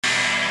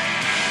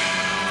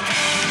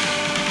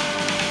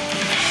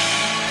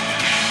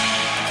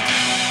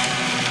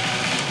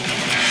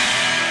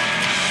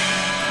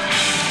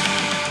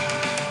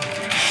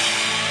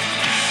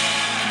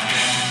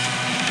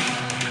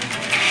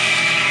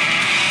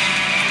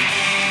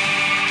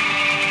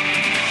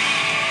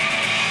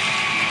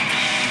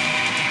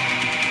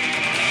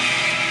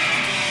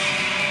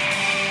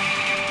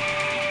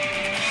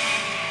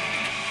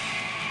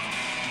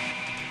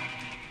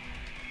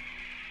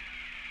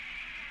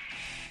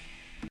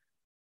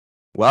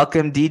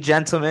Welcome, D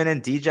gentlemen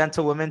and D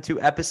gentlewomen,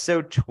 to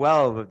episode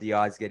 12 of the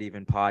Odds Get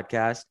Even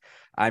podcast.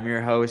 I'm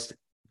your host,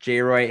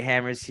 J. Roy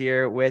Hammers,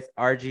 here with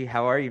RG.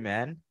 How are you,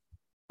 man?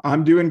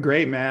 I'm doing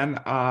great, man.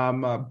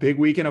 A big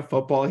weekend of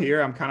football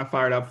here. I'm kind of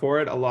fired up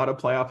for it. A lot of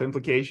playoff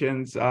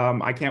implications.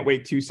 I can't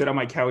wait to sit on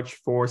my couch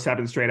for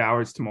 7 straight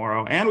hours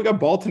tomorrow. And we got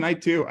ball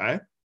tonight too, eh?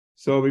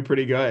 So it'll be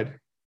pretty good.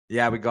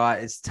 Yeah,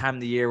 it's time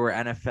of the year where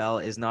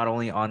NFL is not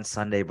only on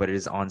Sunday, but it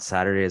is on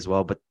Saturday as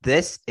well. But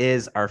this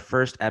is our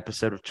first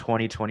episode of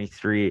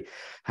 2023.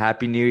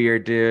 Happy New Year,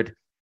 dude.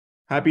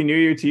 Happy New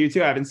Year to you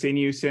too. I haven't seen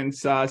you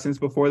since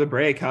before the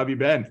break. How have you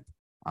been?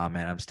 Oh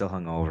man, I'm still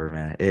hungover,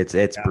 man.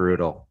 It's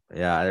brutal.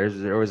 Yeah,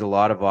 there was a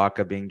lot of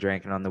vodka being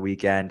drank on the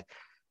weekend.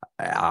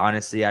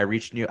 Honestly, I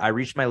reached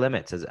my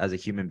limits as a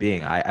human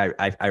being.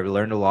 I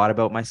learned a lot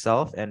about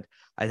myself, and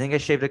I think I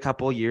shaved a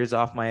couple of years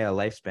off my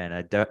lifespan.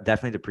 I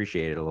definitely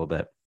depreciated it a little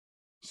bit.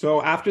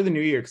 So after the New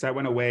Year, because I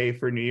went away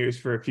for New Year's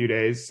for a few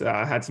days,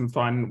 had some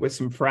fun with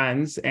some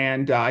friends,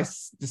 and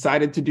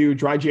decided to do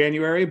dry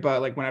January.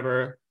 But like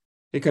whenever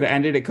it could have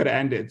ended, it could have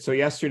ended. So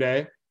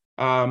yesterday,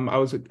 I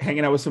was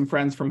hanging out with some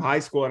friends from high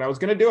school, and I was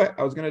gonna do it.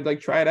 I was gonna like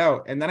try it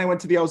out, and then I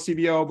went to the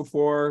LCBO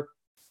before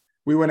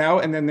we went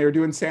out, and then they were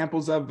doing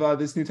samples of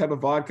this new type of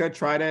vodka.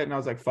 Tried it, and I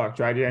was like, "Fuck,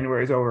 dry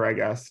January is over, I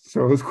guess."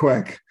 So it was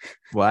quick.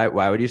 Why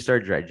would you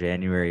start dry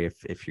January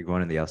if you're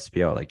going to the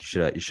LCPO? Like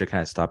you should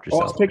kind of stop Oh,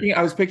 yourself.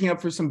 I was picking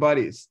up for some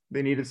buddies.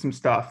 They needed some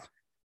stuff.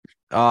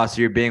 Oh,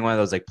 so you're being one of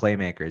those like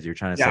playmakers. You're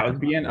trying to Yeah, set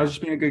them up. I was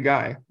just being a good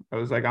guy. I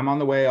was like, I'm on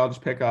the way. I'll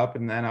just pick up,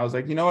 and then I was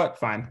like, you know what?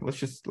 Fine.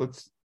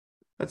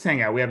 Let's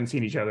hang out. We haven't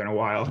seen each other in a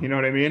while. You know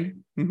what I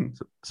mean?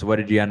 So what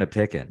did you end up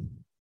picking?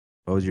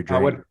 What was your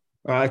drink? What?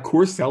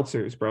 Coors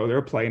Seltzers, bro. They're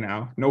a play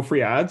now. No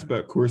free ads,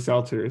 but Coors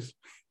Seltzers.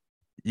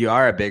 You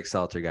are a big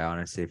seltzer guy,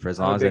 honestly. For as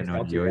I'm long a as I big know,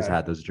 seltzer you always guy.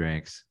 had those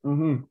drinks.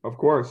 Of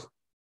course.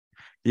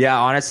 Yeah,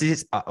 honestly,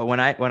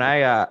 when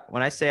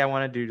I say I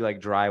want to do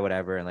like dry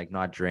whatever and like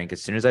not drink,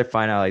 as soon as I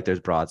find out like there's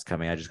broads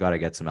coming, I just gotta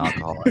get some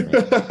alcohol in me.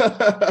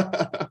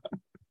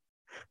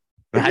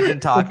 Imagine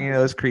talking to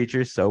those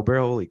creatures sober.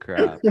 Holy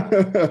crap.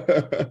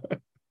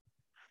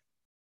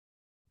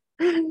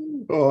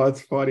 Oh,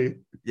 that's funny.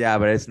 Yeah,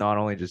 but it's not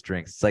only just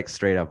drinks, it's like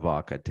straight up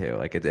vodka too.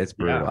 Like it's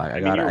brutal. Yeah. I I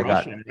mean, got you're I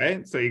got Russian,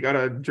 right? So you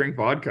gotta drink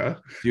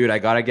vodka. dude, I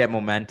gotta get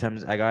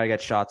momentum. I gotta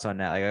get shots on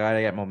that. Like I gotta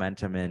get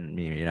momentum in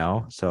me,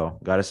 So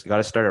gotta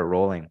start it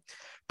rolling.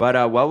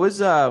 But what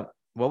was our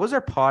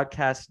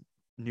podcast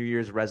New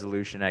Year's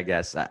resolution, I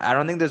guess? I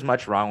don't think there's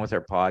much wrong with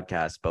our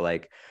podcast, but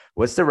like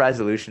what's the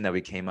resolution that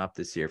we came up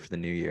this year for the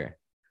new year?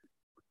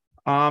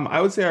 I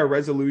would say our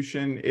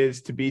resolution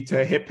is to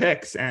hit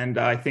picks, and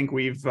I think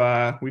we've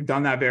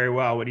done that very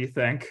well. What do you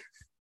think?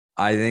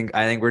 I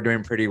think we're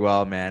doing pretty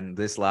well, man.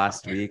 This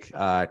last week,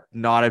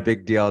 not a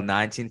big deal.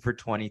 19 for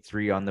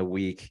 23 on the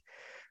week.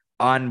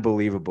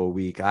 Unbelievable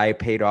week. I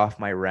paid off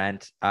my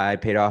rent. I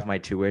paid off my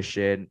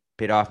tuition,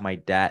 paid off my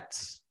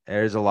debts.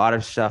 There's a lot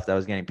of stuff that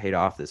was getting paid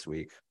off this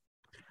week.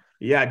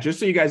 Yeah,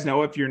 just so you guys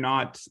know, if you're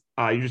not,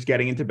 you're just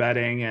getting into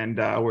betting, and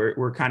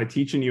we're kind of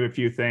teaching you a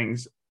few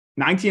things.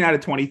 19 out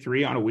of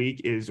 23 on a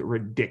week is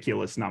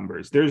ridiculous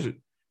numbers. There's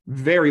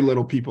very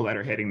little people that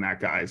are hitting that,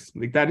 guys.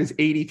 Like that is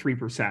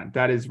 83%.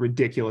 That is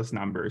ridiculous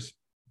numbers.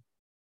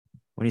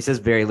 When he says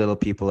very little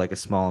people, like a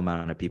small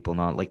amount of people,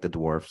 not like the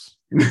dwarfs.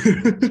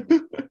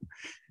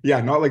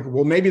 Yeah, not like,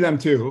 well, maybe them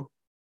too.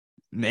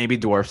 Maybe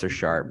dwarfs are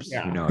sharps.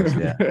 Yeah. Who knows?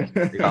 Yeah.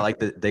 They got like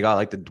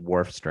the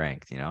dwarf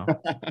strength.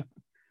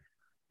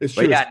 It's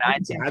But true. yeah,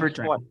 It's kind of 19 like for dad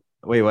strength. 20.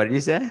 Wait, what did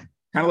you say?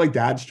 Kind of like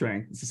dad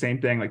strength. It's the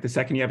same thing. Like the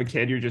second you have a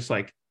kid, you're just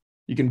like,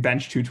 you can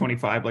bench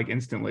 225 like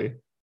instantly.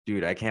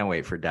 Dude, I can't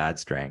wait for dad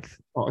strength.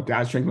 Oh,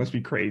 dad strength must be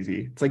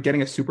crazy. It's like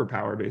getting a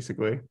superpower,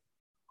 basically.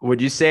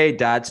 Would you say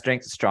dad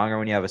strength is stronger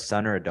when you have a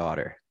son or a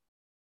daughter?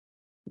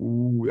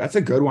 Ooh, that's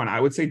a good one. I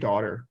would say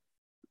daughter.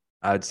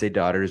 I would say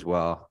daughter as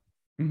well.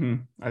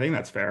 I think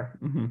that's fair.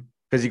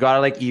 Because you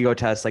gotta like ego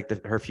test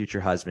like her future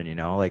husband,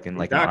 like in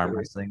like an arm Exactly.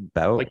 wrestling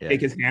bout. Like Yeah.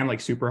 take his hand like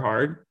super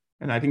hard.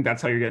 And I think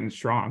that's how you're getting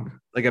strong.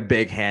 Like a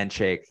big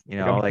handshake, Like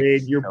a like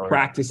big, you're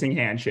practicing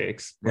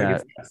handshakes. Like yeah,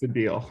 that's the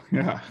deal.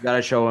 Yeah, you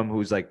gotta show him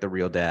who's like the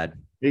real dad.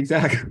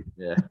 exactly.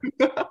 Yeah.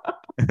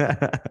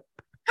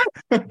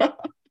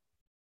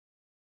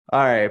 All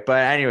right, but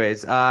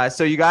anyways,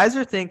 so you guys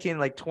are thinking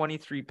like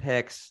 23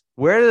 picks.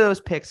 Where do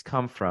those picks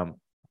come from?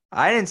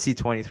 I didn't see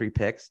 23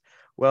 picks.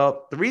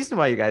 Well, the reason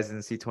why you guys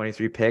didn't see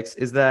 23 picks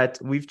is that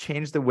we've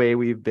changed the way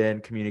we've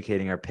been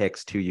communicating our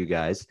picks to you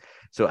guys.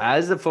 So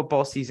as the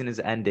football season is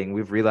ending,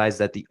 we've realized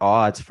that the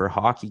odds for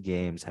hockey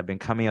games have been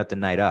coming out the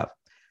night of.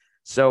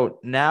 So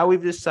now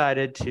we've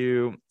decided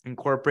to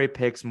incorporate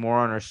picks more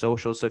on our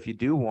social. So if you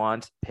do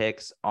want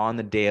picks on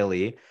the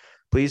daily,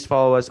 please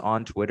follow us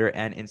on Twitter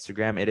and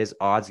Instagram. It is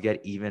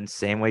OddsGetEven,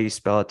 same way you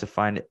spell it, to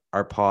find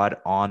our pod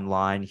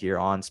online here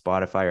on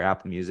Spotify or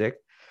Apple Music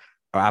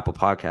or Apple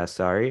Podcasts,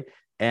 sorry.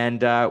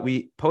 And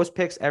we post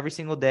picks every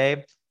single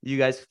day. You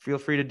guys feel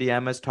free to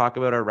DM us, talk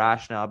about our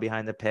rationale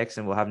behind the picks,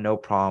 and we'll have no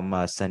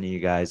problem sending you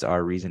guys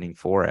our reasoning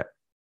for it.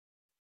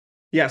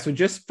 Yeah, so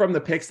just from the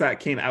picks that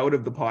came out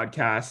of the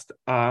podcast,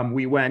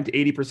 we went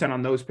 80%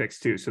 on those picks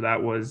too. So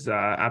that was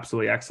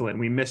absolutely excellent.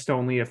 We missed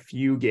only a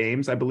few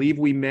games. I believe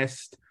we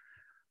missed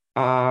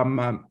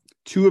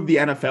two of the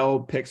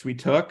NFL picks we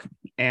took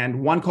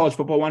and one college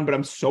football one, but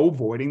I'm so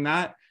avoiding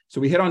that.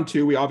 So we hit on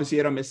two. We obviously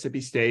hit on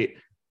Mississippi State.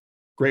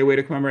 Great way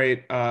to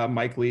commemorate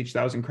Mike Leach.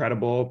 That was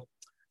incredible.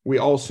 We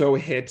also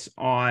hit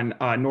on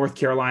North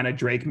Carolina,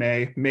 Drake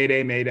May.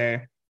 Mayday,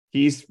 Mayday.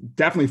 He's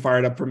definitely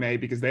fired up for May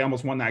because they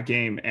almost won that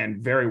game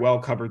and very well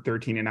covered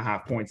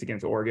 13.5 points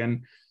against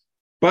Oregon.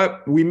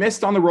 But we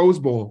missed on the Rose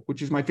Bowl,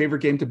 which is my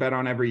favorite game to bet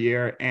on every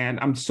year. And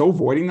I'm so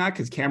avoiding that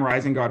because Cam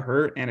Rising got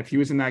hurt. And if he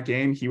was in that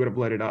game, he would have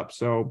lit it up.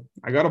 So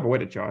I got to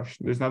avoid it, Josh.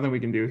 There's nothing we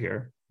can do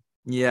here.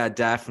 Yeah,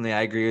 definitely.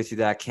 I agree with you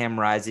that Cam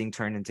Rising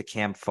turned into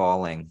Cam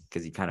Falling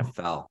because he kind of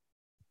fell.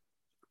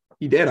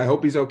 He did. I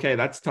hope he's okay.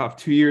 That's tough.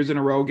 2 years in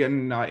a row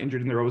getting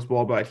injured in the Rose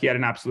Bowl, but he had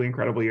an absolutely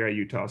incredible year at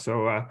Utah.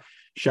 So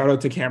shout out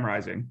to Cam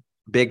Rising.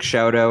 Big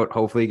shout out.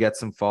 Hopefully get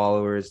some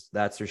followers.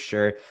 That's for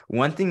sure.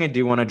 One thing I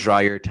do want to draw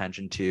your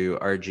attention to,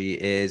 RG,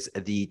 is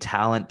the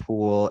talent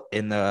pool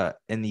in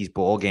these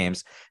bowl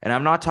games. And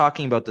I'm not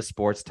talking about the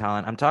sports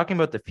talent. I'm talking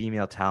about the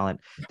female talent.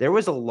 There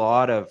was a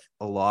lot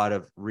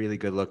of really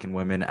good looking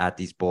women at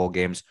these bowl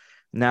games.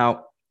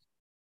 Now,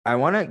 I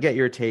want to get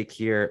your take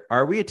here.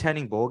 Are we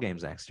attending bowl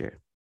games next year?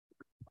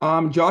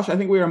 Josh, I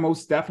think we are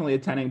most definitely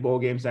attending bowl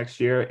games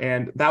next year,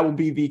 and that will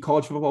be the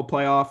college football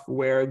playoff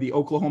where the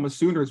Oklahoma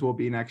Sooners will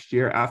be next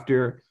year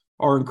after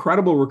our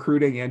incredible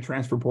recruiting and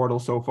transfer portal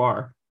so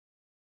far.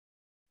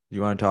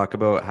 You want to talk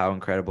about how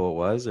incredible it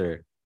was,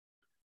 or?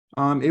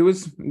 It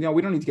was, we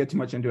don't need to get too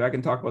much into it. I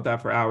can talk about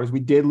that for hours.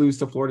 We did lose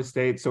to Florida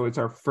State, so it's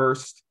our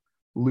first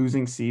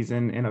losing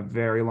season in a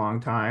very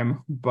long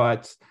time,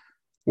 but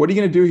what are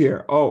you going to do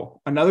here? Oh,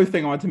 another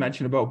thing I want to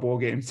mention about bowl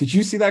games. Did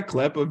you see that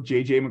clip of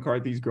JJ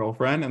McCarthy's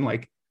girlfriend and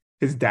like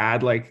his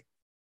dad, like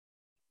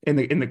in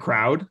the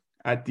crowd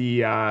at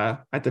the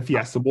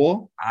Fiesta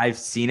Bowl? I've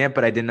seen it,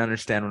 but I didn't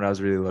understand what I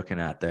was really looking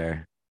at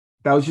there.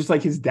 That was just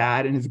like his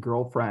dad and his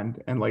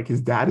girlfriend, and like his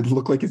dad, it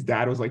looked like his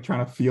dad was like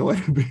trying to feel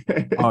it a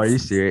bit. Oh, are you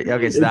serious?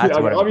 Okay, so that's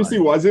what obviously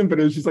wasn't, but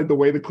it was just like the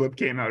way the clip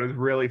came out. It was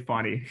really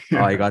funny.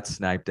 Oh, he got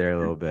sniped there a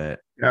little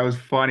bit. That was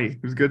funny.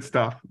 It was good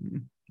stuff.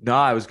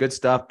 No, it was good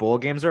stuff. Bowl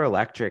games are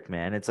electric,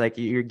 man. It's like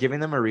you're giving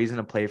them a reason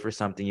to play for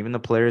something. Even the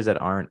players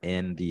that aren't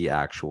in the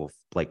actual,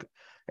 like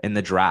in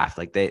the draft,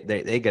 like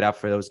they get up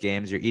for those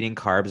games. You're eating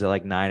carbs at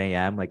like 9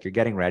 a.m. Like you're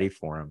getting ready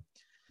for them.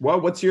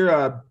 Well, what's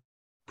your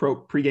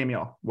pregame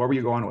meal? What were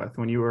you going with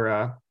when you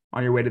were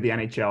on your way to the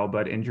NHL,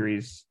 but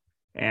injuries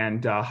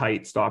and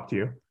height stopped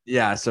you?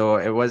 Yeah, so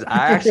it was.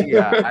 I actually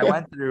I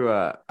went through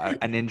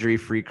an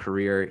injury-free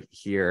career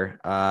here.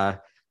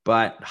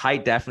 But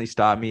height definitely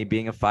stopped me.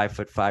 Being a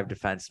 5'5"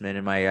 defenseman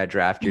in my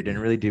draft year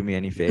didn't really do me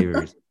any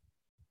favors.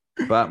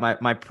 But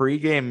my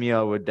pregame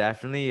meal would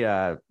definitely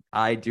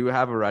I do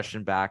have a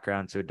Russian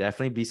background, so it'd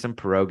definitely be some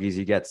pierogies.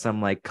 You get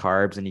some like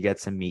carbs and you get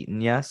some meat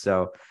in you.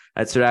 So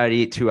that's what I'd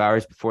eat 2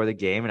 hours before the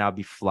game, and I'll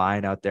be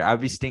flying out there.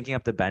 I'd be stinking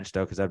up the bench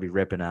though, because I'd be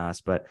ripping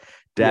ass, but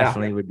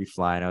definitely would be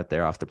flying out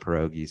there off the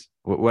pierogies.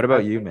 What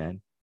about you,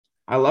 man?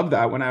 I love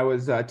that. When I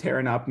was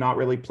tearing up, not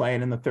really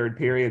playing in the third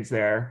periods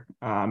there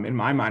in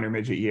my minor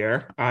midget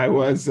year, I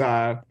was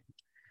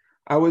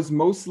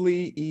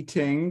mostly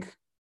eating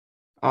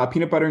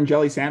peanut butter and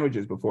jelly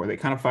sandwiches before. They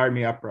kind of fired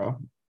me up, bro.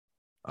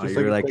 Oh,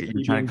 you're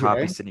trying to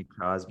copy Sidney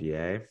Crosby,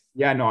 eh?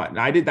 Yeah, no,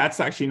 I did. That's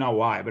actually not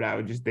why,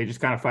 but they just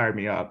kind of fired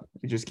me up.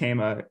 It just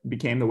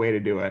became the way to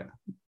do it.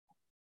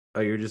 Oh,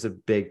 you're just a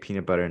big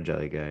peanut butter and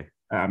jelly guy.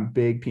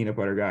 Big peanut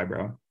butter guy,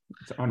 bro.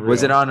 It's unreal.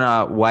 Was it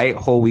on white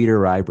whole wheat or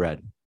rye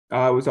bread?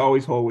 It was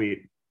always whole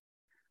wheat,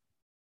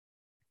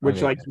 which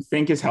Okay. like you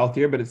think is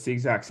healthier, but it's the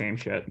exact same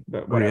shit.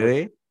 But whatever.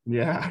 Really?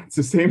 Yeah, it's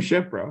the same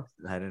shit, bro.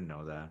 I didn't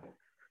know that.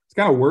 It's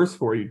kind of worse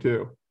for you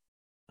too.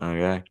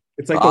 Okay.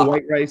 It's like the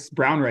white rice,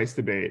 brown rice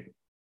debate.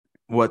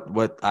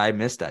 What I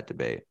missed that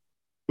debate.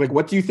 Like,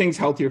 what do you think is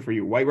healthier for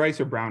you, white rice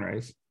or brown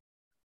rice?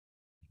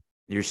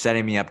 You're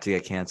setting me up to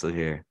get canceled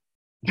here.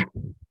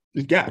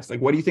 Just guess. Like,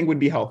 what do you think would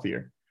be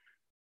healthier?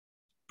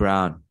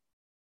 Brown.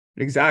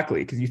 Exactly,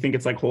 because you think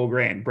it's like whole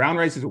grain. Brown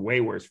rice is way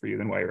worse for you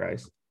than white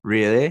rice.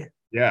 Really?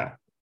 Yeah.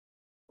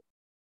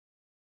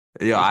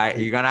 Yeah,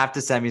 you're gonna have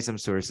to send me some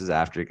sources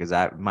after, because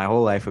my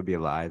whole life would be a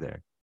lie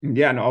there.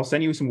 Yeah, no, I'll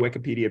send you some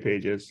Wikipedia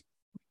pages.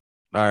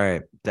 All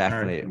right,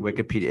 definitely. All right.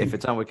 Wikipedia. If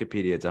it's on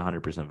Wikipedia, it's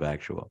 100%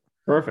 factual.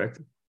 Perfect.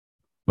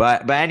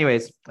 But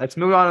anyways, let's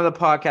move on to the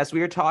podcast.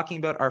 We are talking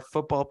about our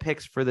football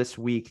picks for this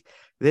week.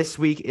 This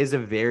week is a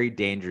very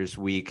dangerous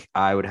week,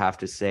 I would have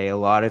to say. A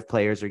lot of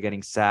players are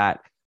getting sat.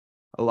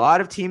 A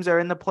lot of teams are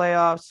in the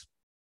playoffs.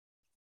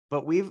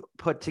 But we've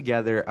put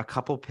together a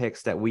couple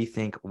picks that we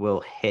think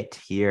will hit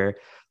here.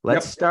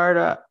 Let's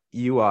start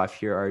you off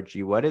here,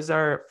 RG. What is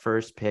our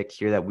first pick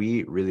here that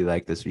we really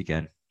like this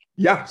weekend?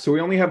 Yeah, so we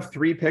only have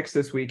 3 picks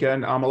this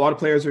weekend. A lot of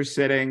players are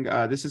sitting.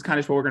 This is kind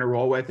of what we're going to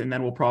roll with, and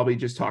then we'll probably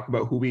just talk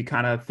about who we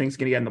kind of think is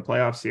going to get in the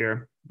playoffs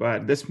here.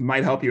 But this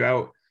might help you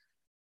out.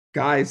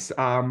 Guys,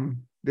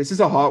 this is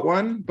a hot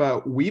one,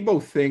 but we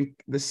both think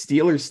the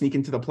Steelers sneak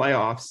into the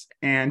playoffs.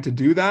 And to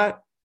do that,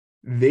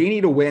 they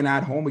need a win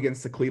at home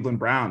against the Cleveland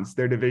Browns,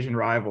 their division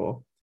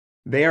rival.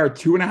 They are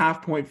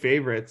 2.5-point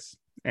favorites.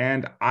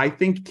 And I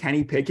think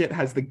Kenny Pickett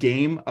has the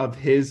game of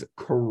his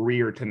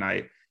career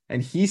tonight.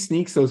 And he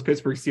sneaks those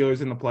Pittsburgh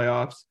Steelers in the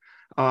playoffs.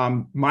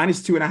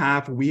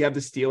 -2.5. We have the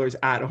Steelers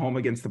at home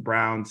against the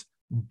Browns.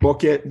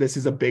 Book it. This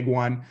is a big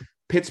one.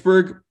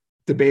 Pittsburgh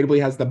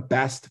debatably has the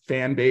best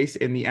fan base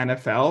in the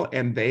NFL,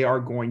 and they are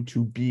going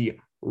to be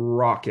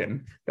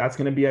rocking. That's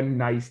going to be a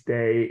nice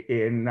day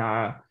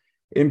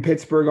in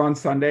Pittsburgh on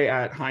Sunday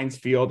at Heinz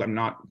Field. I'm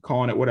not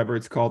calling it whatever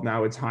it's called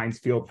now. It's Heinz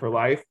Field for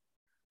life.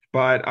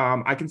 But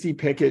I can see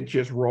Pickett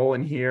just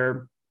rolling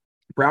here.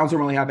 Browns don't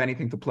really have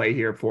anything to play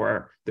here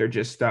for. They're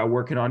just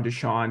working on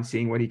Deshaun,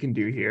 seeing what he can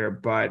do here.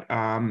 But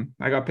I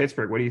got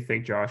Pittsburgh. What do you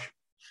think, Josh?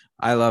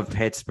 I love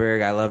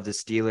Pittsburgh. I love the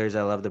Steelers.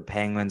 I love the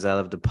Penguins. I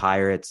love the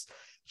Pirates.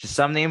 Just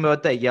something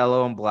about that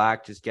yellow and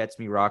black just gets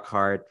me rock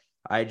hard.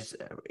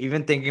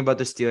 Even thinking about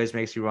the Steelers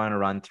makes me want to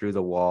run through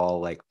the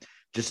wall. Like,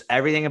 just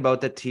everything about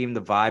the team,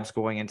 the vibes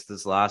going into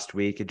this last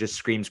week, it just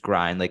screams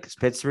grind. Like,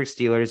 Pittsburgh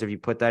Steelers, if you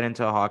put that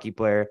into a hockey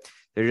player,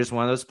 they're just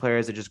one of those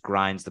players that just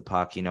grinds the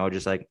puck,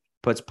 just like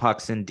puts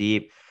pucks in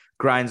deep,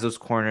 grinds those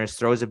corners,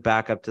 throws it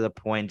back up to the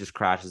point, just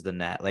crashes the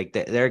net. Like,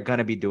 they're going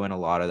to be doing a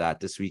lot of that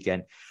this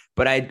weekend.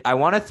 But I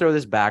want to throw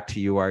this back to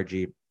you,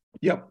 RG.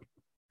 Yep.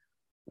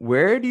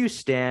 Where do you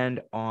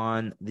stand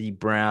on the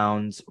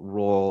Browns'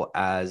 role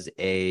as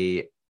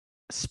a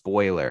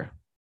spoiler?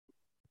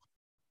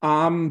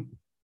 So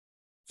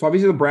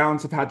obviously the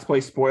Browns have had to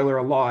play spoiler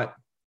a lot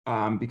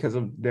because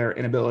of their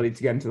inability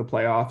to get into the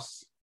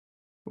playoffs,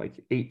 like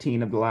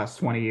 18 of the last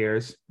 20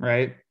 years,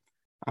 right?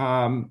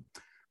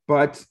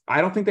 But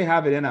I don't think they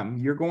have it in them.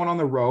 You're going on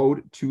the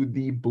road to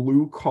the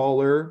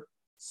blue-collar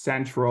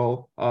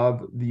central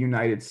of the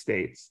United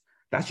States.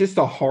 That's just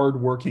a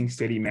hard-working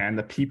city, man.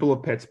 The people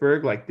of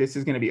Pittsburgh, like, this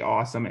is going to be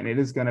awesome, and it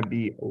is going to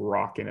be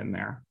rocking in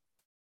there.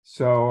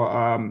 So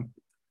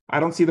I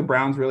don't see the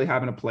Browns really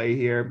having a play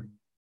here.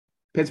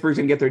 Pittsburgh's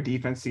going to get their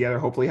defense together,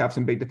 hopefully have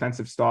some big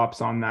defensive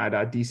stops on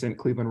that decent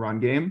Cleveland run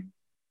game.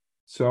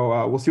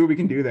 So we'll see what we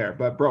can do there.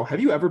 But, bro, have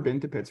you ever been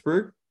to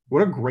Pittsburgh?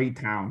 What a great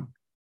town.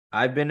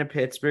 I've been to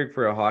Pittsburgh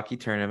for a hockey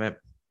tournament.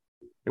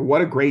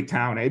 What a great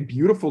town. A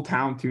beautiful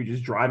town, too,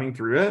 just driving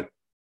through it.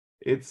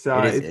 It's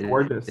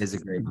gorgeous. It is a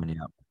great one, yeah.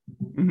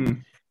 Mm-hmm.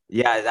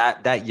 Yeah,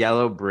 that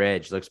yellow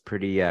bridge looks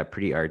pretty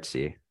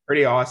artsy.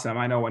 Pretty awesome.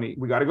 I know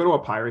we got to go to a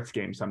Pirates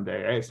game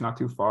someday. Hey, it's not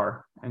too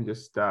far. And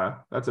just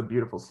that's a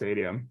beautiful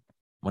stadium.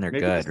 When they're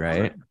good,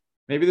 right?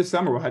 Maybe this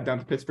summer we'll head down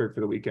to Pittsburgh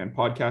for the weekend.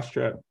 Podcast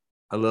trip.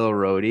 A little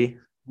roadie.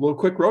 A little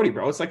quick roadie,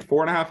 bro. It's like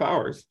 4.5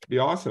 hours. It'd be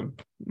awesome.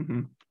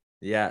 Mm-hmm.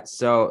 Yeah,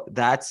 so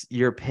that's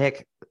your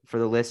pick for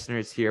the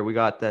listeners here. We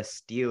got the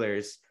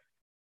Steelers.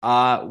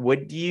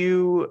 Would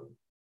you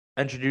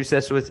introduce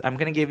us with? I'm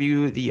going to give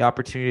you the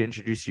opportunity to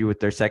introduce you with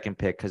their second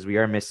pick because we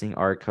are missing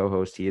our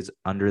co-host. He is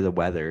under the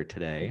weather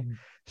today. Mm-hmm.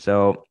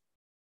 So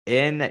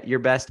in your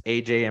best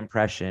AJ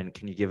impression,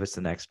 can you give us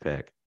the next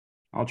pick?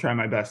 I'll try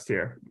my best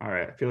here. All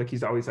right. I feel like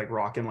he's always like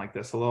rocking like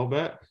this a little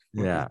bit.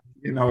 Yeah.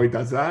 He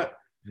does that.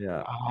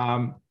 Yeah.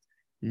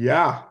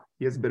 Yeah.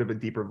 He has a bit of a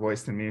deeper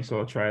voice than me, so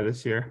I'll try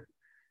this here.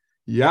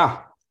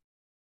 Yeah.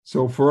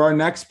 So for our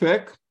next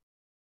pick,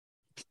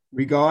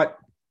 we got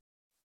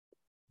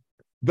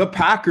the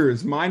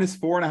Packers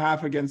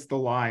 -4.5 against the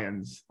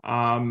Lions.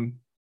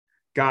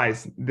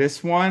 Guys,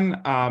 this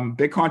one,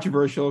 bit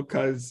controversial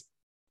because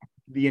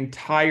the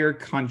entire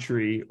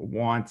country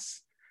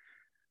wants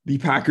the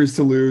Packers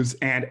to lose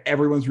and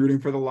everyone's rooting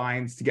for the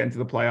Lions to get into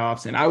the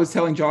playoffs. And I was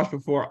telling Josh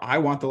before, I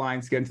want the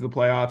Lions to get into the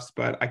playoffs,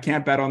 but I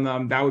can't bet on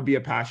them. That would be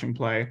a passion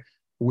play.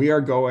 We are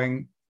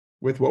going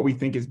with what we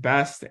think is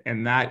best,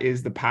 and that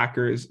is the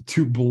Packers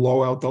to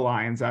blow out the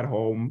Lions at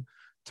home.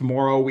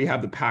 Tomorrow, we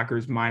have the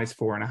Packers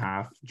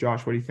 -4.5.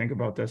 Josh, what do you think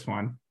about this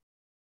one?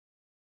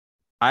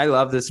 I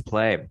love this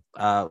play.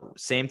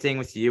 Same thing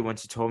with you.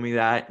 Once you told me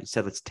that, you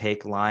said, let's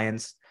take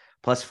Lions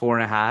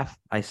 +4.5.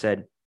 I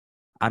said,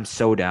 I'm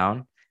so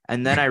down.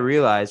 And then I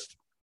realized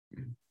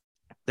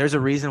there's a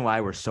reason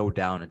why we're so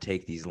down to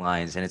take these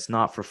Lions, and it's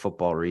not for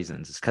football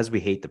reasons. It's because we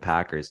hate the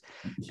Packers.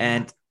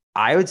 And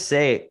I would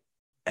say,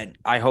 and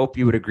I hope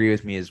you would agree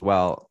with me as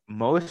well,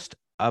 most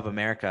of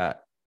America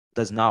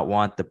does not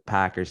want the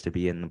Packers to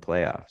be in the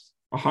playoffs.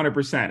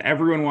 100%.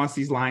 Everyone wants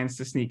these Lions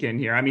to sneak in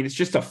here. I mean, it's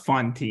just a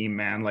fun team,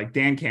 man. Like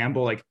Dan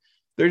Campbell, like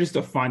they're just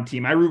a fun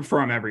team. I root for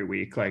them every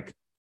week. Like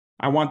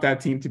I want that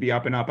team to be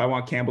up and up. I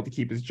want Campbell to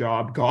keep his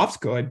job. Goff's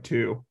good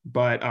too,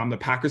 but the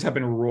Packers have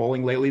been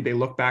rolling lately. They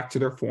look back to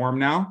their form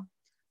now.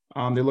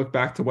 They look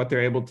back to what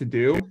they're able to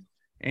do.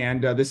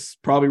 And this is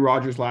probably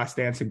Rodgers' last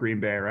dance in Green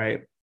Bay,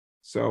 right?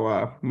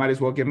 So might as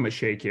well give him a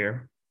shake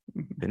here.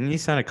 Didn't he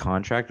sign a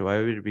contract? Why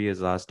would it be his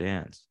last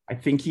dance? I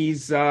think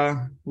he's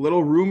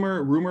little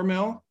rumor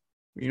mill.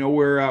 You know,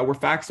 we're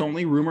facts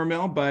only, rumor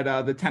mill,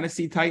 but the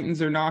Tennessee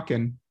Titans are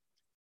knocking.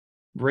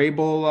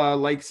 Vrabel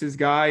likes his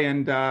guy,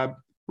 and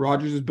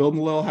Rodgers is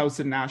building a little house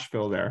in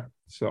Nashville there.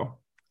 So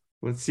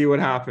let's see what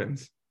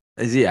happens.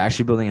 Is he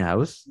actually building a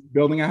house?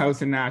 Building a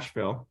house in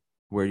Nashville.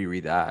 Where do you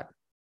read that?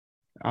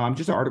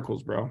 Just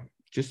articles, bro.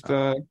 Just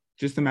the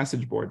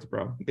message boards,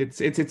 bro.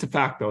 It's a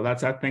fact though.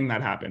 That's that thing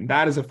that happened.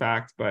 That is a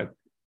fact, but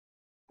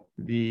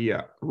the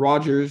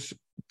Rogers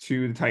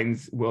to the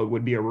Titans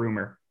would be a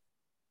rumor.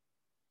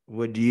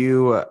 Would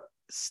you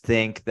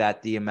think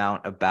that the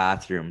amount of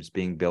bathrooms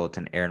being built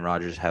in Aaron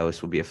Rodgers'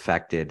 house will be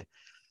affected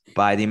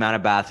by the amount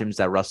of bathrooms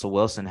that Russell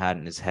Wilson had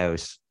in his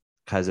house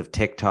because of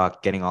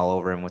TikTok getting all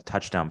over him with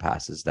touchdown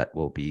passes that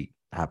will be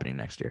happening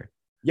next year?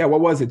 Yeah, what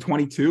was it?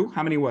 22?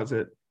 How many was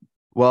it?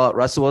 Well,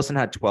 Russell Wilson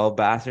had 12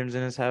 bathrooms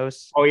in his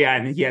house. Oh yeah,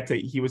 and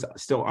he was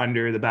still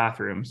under the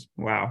bathrooms.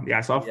 Wow. Yeah,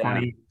 I saw a Yeah.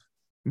 funny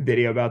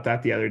video about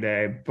that the other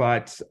day.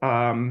 But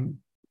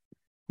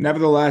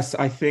nevertheless,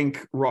 I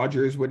think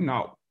Rogers would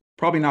not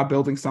probably not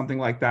building something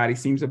like that. He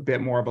seems a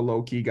bit more of a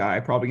low-key guy,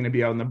 probably going to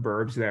be out in the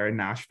burbs there in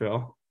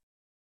Nashville.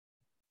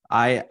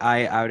 I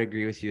would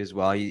agree with you as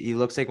well. He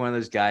looks like one of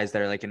those guys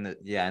that are like in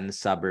the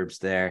suburbs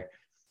there.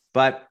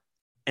 But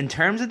in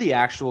terms of the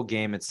actual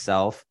game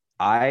itself,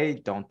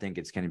 I don't think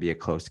it's going to be a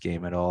close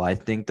game at all. I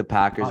think the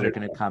Packers are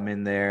going to come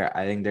in there.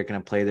 I think they're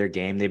going to play their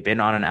game. They've been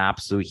on an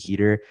absolute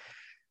heater.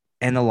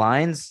 And the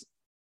Lions,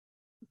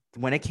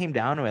 when it came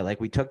down to it,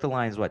 like we took the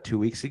Lions, 2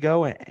 weeks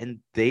ago, and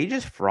they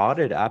just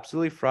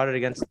absolutely frauded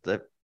against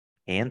the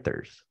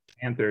Panthers.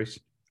 Panthers.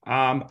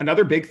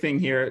 Another big thing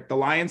here, the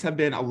Lions have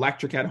been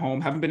electric at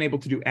home, haven't been able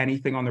to do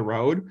anything on the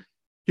road.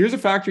 Here's a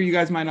factor you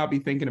guys might not be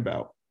thinking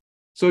about.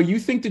 So you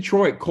think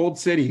Detroit, cold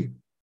city,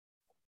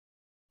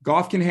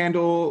 Goff can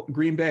handle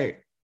Green Bay.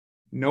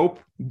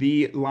 Nope.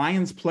 The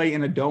Lions play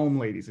in a dome,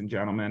 ladies and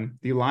gentlemen.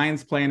 The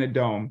Lions play in a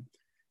dome.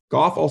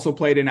 Goff also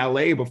played in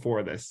LA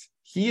before this.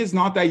 He is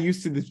not that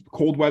used to the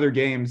cold weather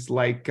games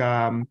like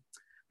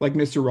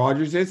Mr.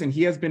 Rogers is, and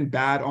he has been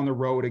bad on the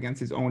road against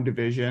his own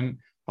division.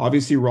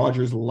 Obviously,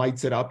 Rogers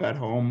lights it up at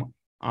home.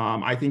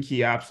 I think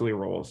he absolutely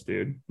rolls,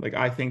 dude. Like,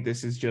 I think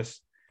this is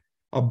just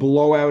a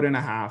blowout and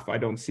a half. I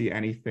don't see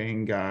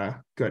anything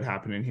good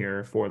happening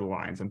here for the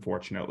Lions,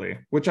 unfortunately,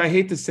 which I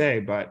hate to say,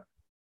 but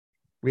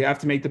we have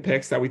to make the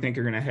picks that we think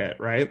are going to hit,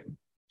 right?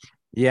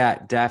 Yeah,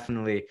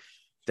 definitely.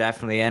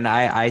 Definitely. And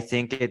I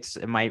think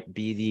in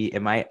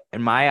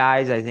my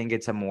eyes, I think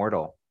it's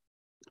immortal.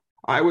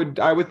 I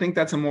would think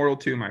that's immortal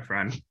too, my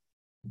friend.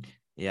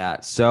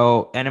 Yeah.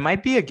 So, and it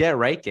might be a get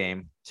right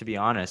game, to be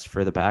honest,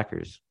 for the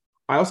Packers.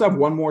 I also have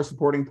one more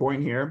supporting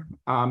point here.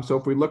 So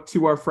if we look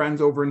to our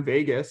friends over in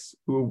Vegas,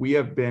 who we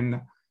have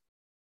been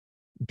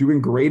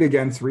doing great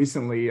against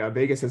recently,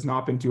 Vegas has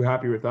not been too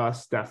happy with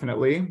us,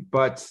 definitely,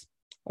 but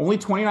only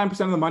 29%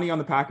 of the money on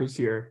the Packers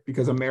here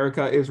because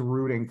America is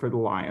rooting for the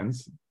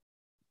Lions.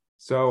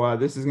 So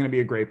this is going to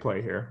be a great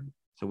play here.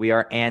 So we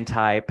are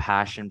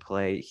anti-passion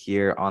play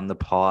here on the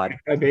pod.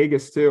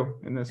 Vegas too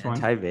in this one.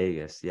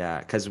 Anti-Vegas, yeah,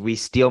 because we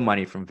steal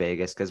money from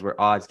Vegas because we're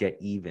odds get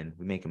even.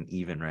 We make them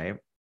even, right?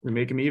 We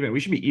make them even. We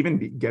should be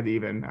get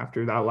even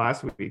after that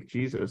last week.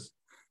 Jesus. Does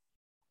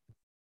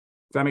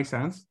that make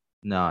sense?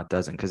 No, it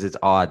doesn't because it's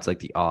odds. Like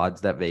the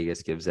odds that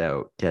Vegas gives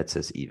out gets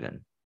us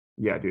even.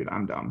 Yeah, dude,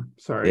 I'm dumb.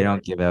 Sorry. They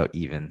don't give out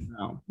even.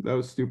 No, that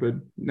was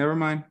stupid. Never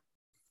mind.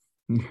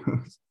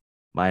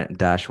 My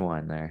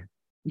 -1 there.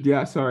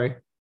 Yeah, sorry.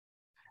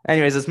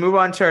 Anyways, let's move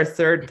on to our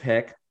third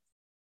pick.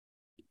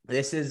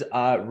 This is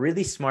a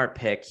really smart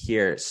pick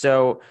here.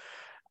 So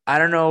I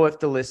don't know if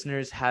the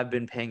listeners have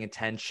been paying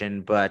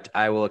attention, but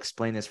I will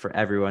explain this for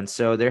everyone.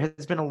 So there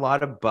has been a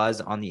lot of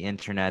buzz on the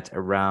internet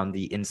around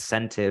the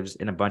incentives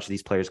in a bunch of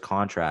these players'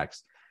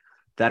 contracts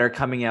that are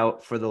coming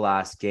out for the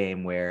last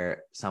game,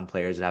 where some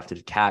players have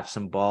to catch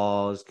some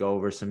balls, go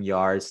over some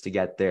yards to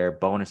get their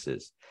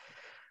bonuses.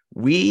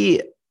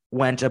 We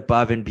went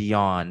above and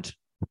beyond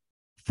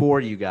for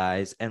you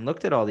guys and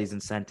looked at all these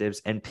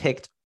incentives and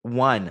picked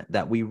one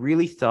that we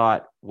really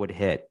thought would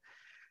hit.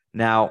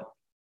 Now,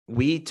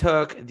 we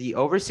took the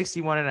over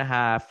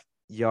 61.5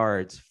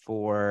 yards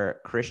for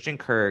Christian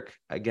Kirk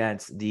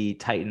against the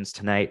Titans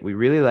tonight. We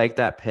really like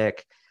that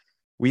pick.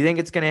 We think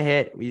it's going to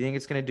hit. We think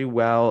it's going to do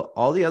well.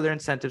 All the other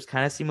incentives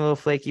kind of seem a little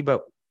flaky,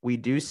 but we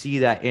do see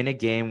that in a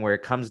game where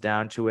it comes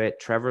down to it,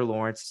 Trevor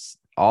Lawrence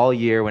all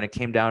year, when it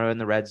came down to it in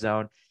the red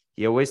zone,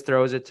 he always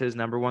throws it to his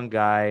number one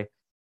guy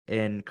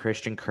in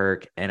Christian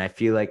Kirk. And I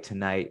feel like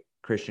tonight,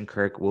 Christian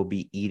Kirk will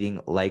be eating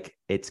like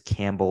it's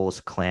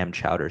Campbell's clam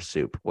chowder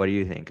soup. What do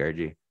you think,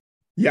 RG?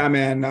 Yeah,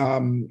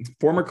 man.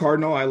 Former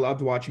Cardinal. I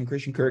loved watching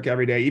Christian Kirk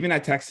every day. Even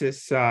at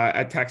Texas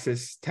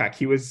Tech,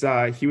 he was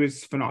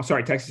phenomenal.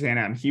 Sorry, Texas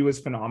A&M. He was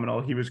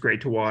phenomenal. He was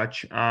great to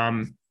watch.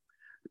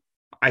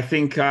 I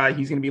think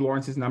he's going to be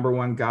Lawrence's number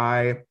one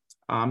guy.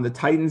 The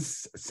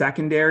Titans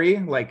secondary,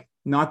 like,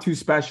 not too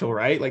special,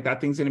 right? Like,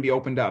 that thing's going to be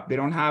opened up. They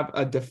don't have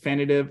a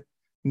definitive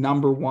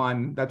number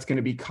one that's going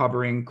to be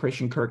covering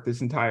Christian Kirk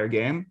this entire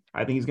game.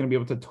 I think he's going to be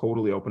able to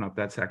totally open up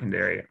that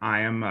secondary.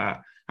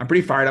 I'm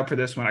pretty fired up for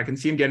this one. I can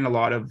see him getting a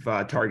lot of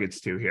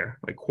targets too here,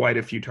 like quite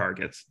a few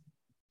targets.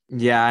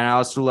 Yeah, and I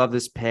also love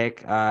this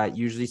pick.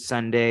 Usually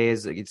Sunday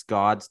it's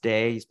God's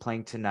day. He's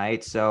playing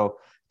tonight, so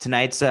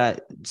tonight's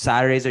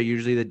Saturdays are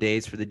usually the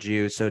days for the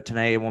Jews. So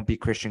tonight it won't be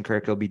Christian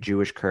Kirk, it'll be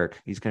Jewish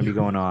Kirk. He's gonna be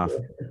going off.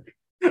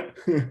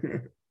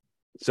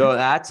 So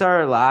that's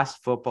our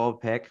last football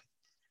pick.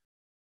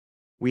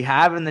 We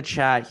have in the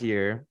chat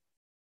here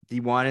the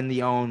one and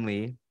the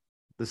only,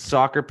 the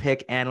soccer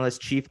pick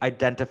analyst, chief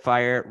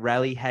identifier,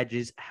 Relly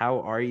Hedges. How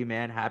are you,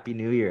 man? Happy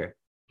New Year.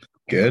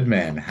 Good,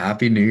 man.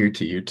 Happy New Year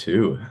to you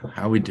too.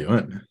 How we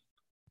doing?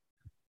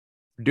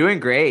 Doing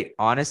great.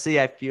 Honestly,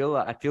 I feel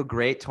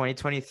great.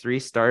 2023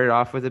 started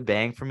off with a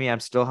bang for me. I'm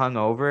still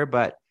hungover,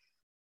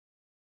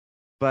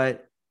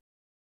 but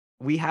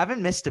we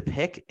haven't missed a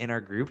pick in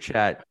our group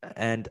chat,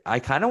 and I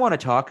kind of want to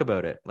talk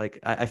about it. Like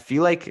I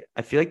feel like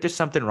there's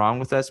something wrong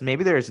with us.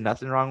 Maybe there is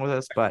nothing wrong with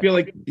us, but I feel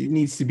like it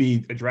needs to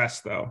be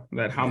addressed though,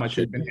 that how It much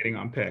should we've been be. hitting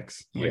on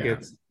picks. Like Yeah.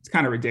 it's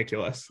kind of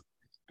ridiculous.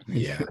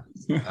 Yeah.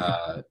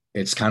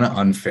 It's kind of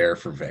unfair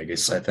for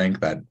Vegas. I think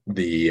that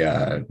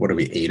the what are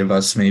we, 8 of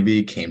us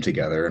maybe came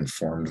together and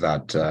formed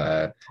that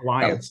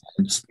Alliance.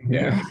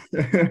 Yeah.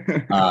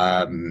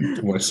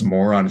 What's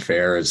more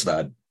unfair is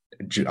that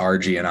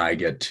RG and I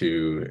get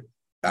to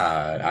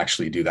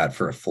actually do that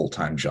for a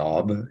full-time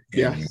job and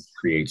Yes.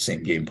 create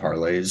same game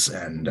parlays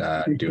and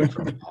do it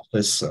from the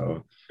office.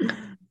 So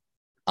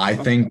I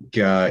think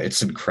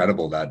it's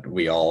incredible that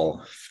we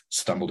all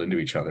stumbled into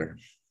each other.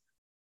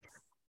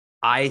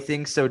 I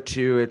think so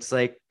too. It's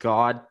like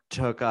God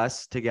took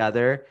us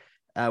together.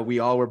 We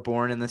all were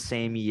born in the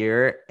same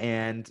year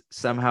and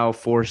somehow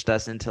forced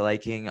us into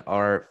liking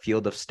our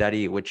field of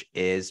study, which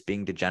is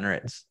being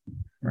degenerates.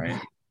 Right.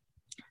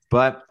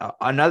 But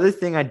another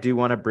thing I do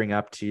want to bring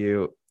up to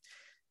you,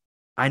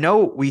 I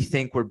know we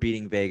think we're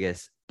beating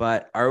Vegas,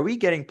 but are we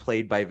getting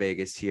played by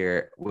Vegas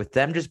here with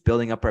them just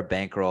building up our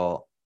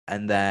bankroll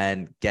and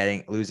then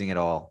losing it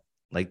all?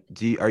 Like,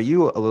 are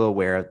you a little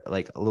aware,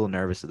 like a little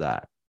nervous of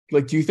that?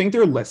 Like, do you think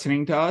they're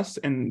listening to us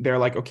and they're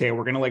like, okay,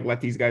 we're going to like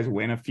let these guys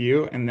win a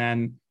few and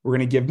then we're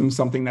going to give them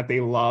something that they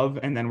love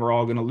and then we're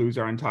all going to lose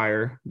our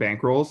entire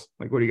bankrolls?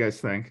 Like, what do you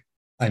guys think?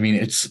 I mean,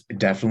 it's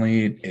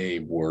definitely a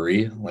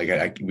worry.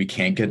 Like we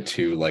can't get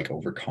too like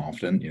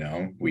overconfident, you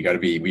know. We got to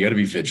be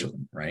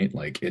vigilant, right?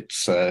 Like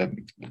it's the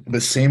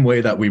same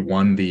way that we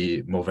won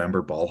the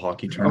Movember ball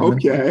hockey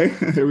tournament. Okay,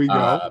 there we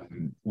go.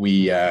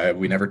 We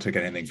never took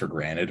anything for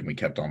granted and we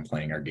kept on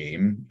playing our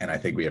game, and I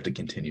think we have to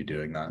continue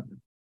doing that.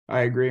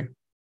 I agree.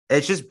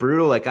 It's just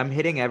brutal. Like I'm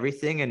hitting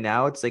everything and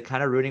now it's like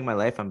kind of ruining my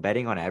life. I'm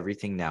betting on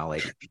everything now.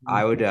 Like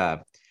I would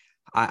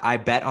I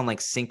bet on like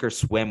sink or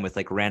swim with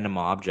like random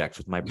objects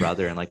with my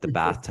brother in like the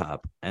bathtub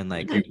and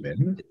like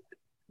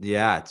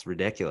yeah, it's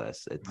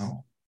ridiculous.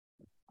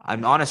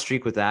 I'm on a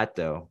streak with that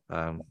though.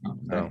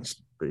 Nice.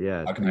 But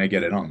yeah. How can I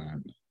get in on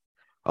that?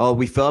 Oh,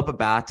 we fill up a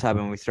bathtub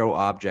and we throw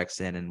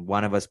objects in and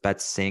one of us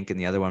bets sink and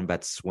the other one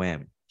bets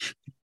swim.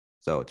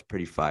 So it's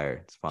pretty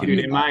fire. It's fun.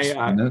 Dude,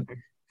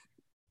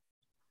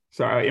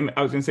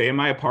 I was gonna say in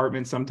my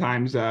apartment,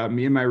 sometimes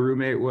me and my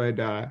roommate would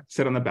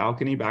sit on the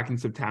balcony back in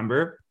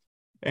September,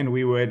 and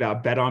we would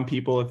bet on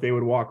people if they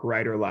would walk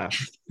right or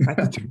left.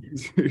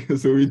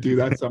 So we do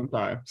that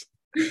sometimes,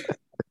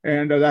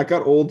 and that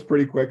got old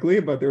pretty quickly.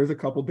 But there was a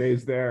couple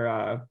days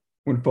there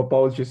when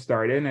football was just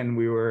starting, and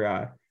we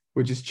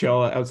would just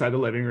chill outside the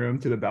living room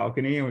to the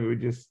balcony, and we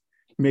would just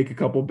make a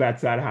couple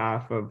bets at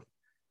half of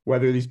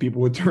whether these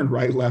people would turn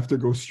right, left, or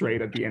go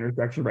straight at the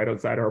intersection right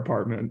outside our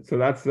apartment. So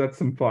that's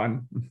some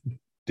fun.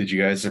 Did you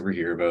guys ever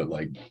hear about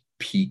like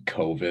peak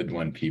COVID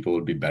when people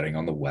would be betting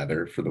on the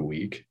weather for the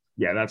week?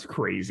 Yeah, that's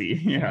crazy.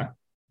 Yeah.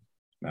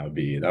 That would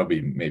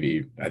be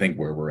maybe, I think,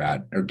 where we're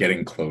at or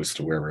getting close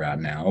to where we're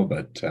at now,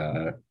 but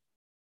I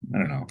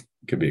don't know.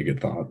 It could be a good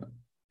thought.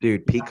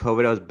 Dude, peak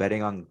COVID, I was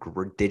betting on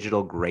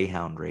digital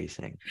Greyhound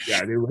racing.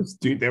 Yeah, there was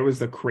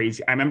the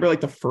crazy. I remember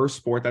like the first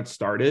sport that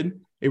started,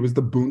 it was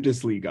the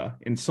Bundesliga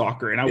in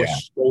soccer. And I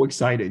was so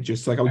excited.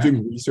 Just like I was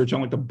doing research on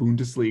like the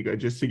Bundesliga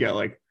just to get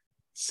like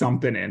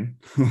something in.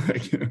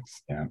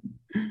 Yeah.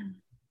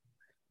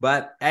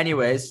 But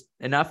anyways,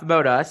 enough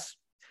about us.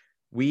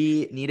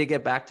 We need to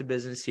get back to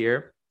business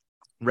here.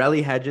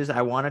 Relly Hedges,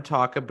 I want to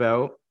talk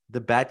about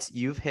the bets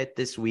you've hit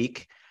this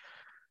week.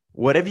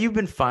 What have you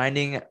been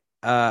finding?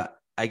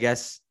 I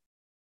guess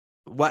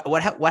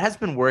what has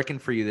been working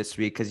for you this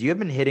week? Because you have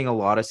been hitting a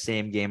lot of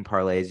same game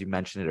parlays. You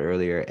mentioned it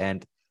earlier.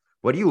 And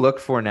what do you look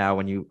for now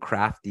when you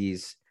craft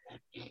these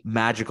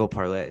magical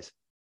parlays?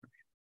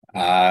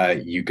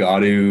 You got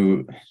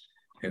to,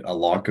 a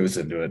lot goes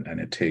into it, and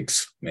it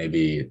takes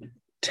maybe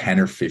 10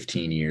 or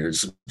 15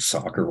 years of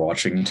soccer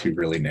watching to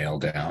really nail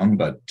down.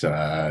 But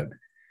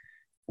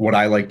what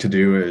I like to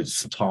do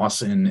is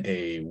toss in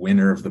a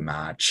winner of the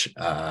match.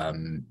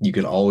 You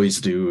could always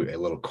do a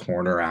little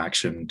corner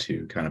action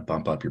to kind of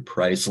bump up your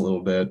price a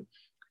little bit.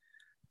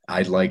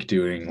 I'd like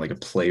doing like a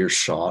player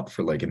shot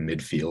for like a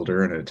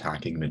midfielder and an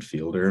attacking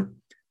midfielder,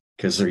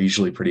 because they're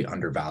usually pretty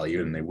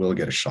undervalued and they will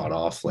get a shot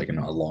off, like a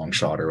long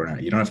shot or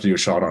whatnot. You don't have to do a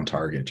shot on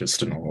target,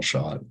 just a normal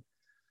shot.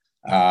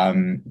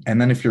 And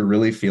then if you're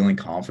really feeling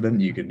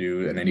confident, you can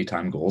do an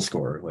anytime goal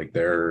scorer. Like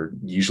they're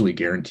usually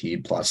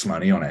guaranteed plus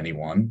money on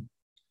anyone.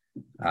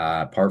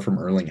 apart from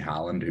Erling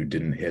Haaland, who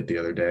didn't hit the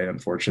other day,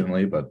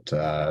 unfortunately. But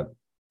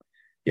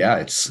yeah,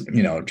 it's,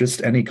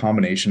 just any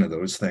combination of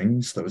those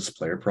things, those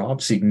player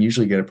props, you can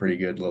usually get a pretty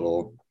good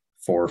little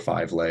 4 or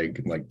 5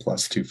 leg, like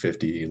plus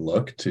 250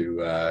 look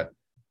to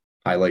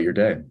highlight your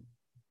day.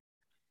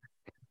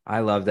 I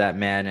love that,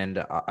 man.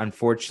 And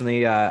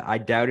unfortunately, I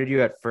doubted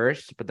you at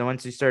first, but then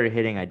once you started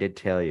hitting, I did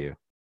tell you.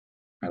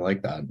 I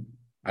like that.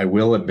 I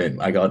will admit,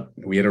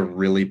 we had a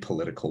really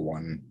political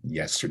one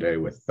yesterday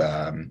with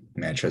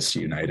Manchester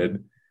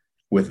United,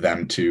 with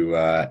them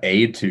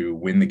to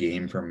win the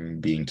game from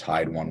being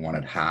tied 1-1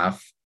 at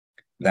half,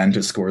 then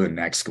to score the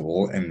next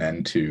goal, and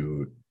then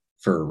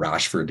for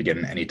Rashford to get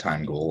an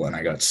anytime goal. And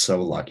I got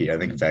so lucky. I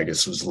think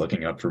Vegas was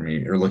looking up for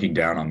me, or looking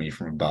down on me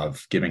from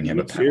above, giving him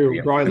Me a penalty.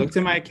 too, bro. I looked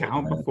at my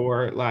account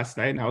before last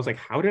night and I was like,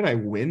 how did I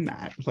win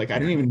that? Like, I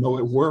didn't even know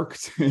it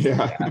worked.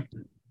 Yeah.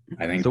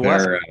 I think So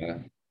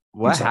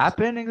what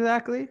happened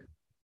exactly?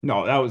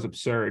 No, that was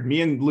absurd.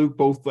 Me and Luke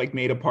both like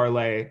made a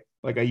parlay,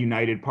 like a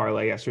United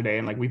parlay yesterday,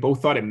 and like we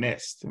both thought it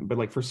missed, but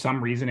like for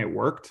some reason it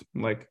worked.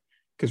 Like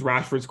because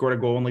Rashford scored a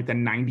goal in like the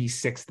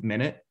 96th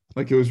minute.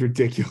 Like it was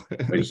ridiculous.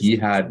 But he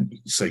had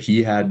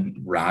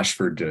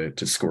Rashford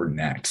to score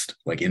next,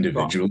 like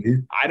individually.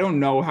 I don't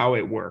know how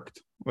it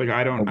worked. Like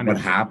I don't What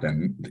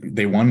happened?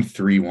 They won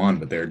 3-1,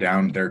 but they're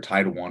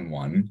tied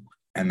 1-1.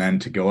 And then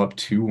to go up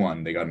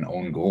 2-1, they got an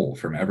own goal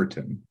from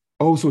Everton.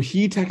 Oh, so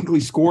he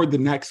technically scored the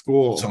next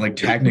goal. So like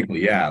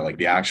technically, yeah, like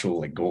the actual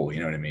like goal,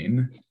 you know what I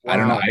mean? Wow. I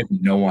don't know. I have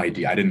no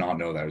idea. I did not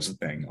know that was a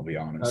thing, I'll be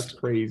honest. That's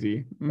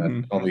crazy.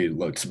 That probably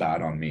looks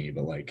bad on me,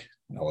 but like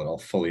I'll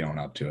fully own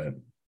up to it.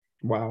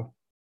 Wow.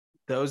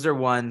 Those are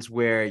ones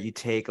where you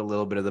take a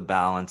little bit of the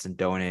balance and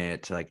donate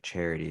it to like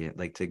charity,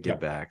 like to give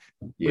back.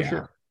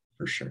 Yeah,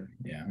 for sure.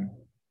 Yeah.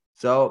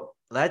 So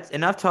that's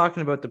enough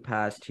talking about the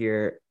past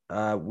here.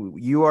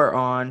 You are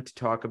on to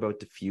talk about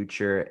the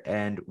future,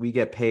 and we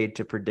get paid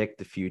to predict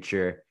the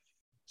future.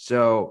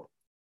 So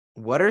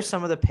what are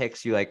some of the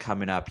picks you like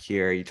coming up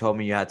here? You told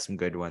me you had some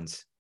good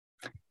ones.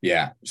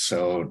 Yeah.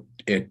 So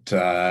it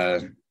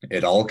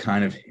all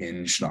kind of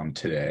hinged on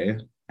today,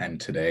 and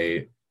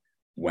today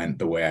went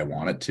the way I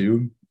want it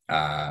to.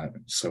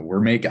 So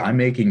I'm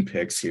making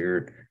picks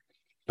here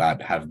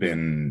that have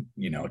been,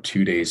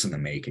 2 days in the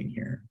making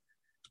here.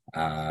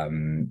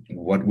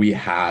 What we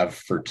have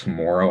for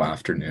tomorrow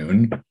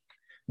afternoon,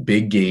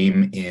 big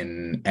game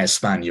in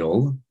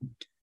Espanyol.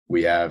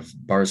 We have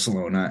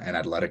Barcelona and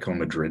Atletico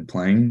Madrid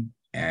playing,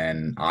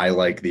 and I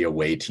like the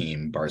away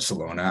team,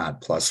 Barcelona,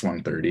 at plus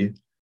 130.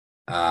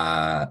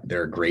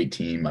 They're a great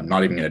team. I'm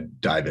not even going to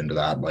dive into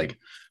that. Like,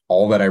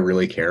 all that I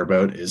really care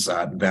about is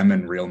that them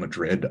and Real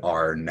Madrid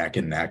are neck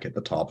and neck at the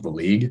top of the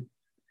league.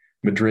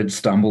 Madrid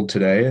stumbled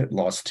today,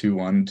 lost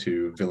 2-1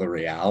 to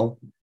Villarreal,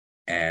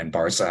 and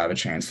Barca have a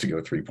chance to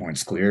go 3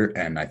 points clear,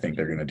 and I think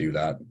they're going to do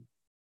that.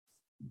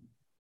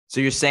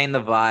 So you're saying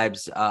the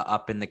vibes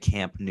up in the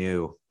Camp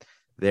Nou,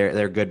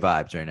 they're good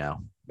vibes right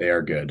now. They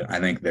are good. I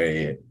think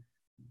they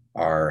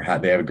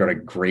have got a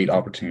great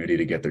opportunity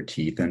to get their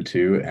teeth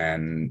into,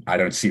 and I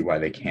don't see why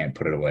they can't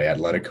put it away.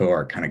 Atletico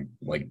are kind of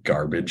like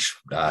garbage.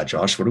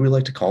 Josh, what do we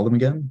like to call them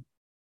again?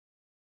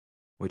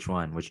 Which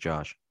one? Which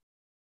Josh?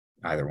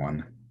 Either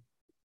one.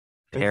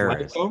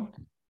 Terrorists.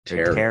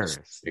 They're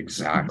terrorists.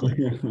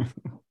 Exactly.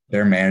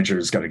 Their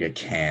manager's got to get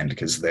canned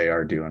because they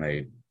are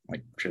doing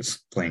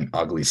just playing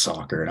ugly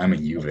soccer, and I'm a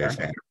Juve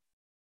fan.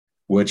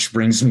 Which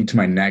brings me to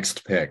my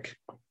next pick.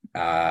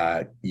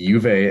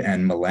 Juve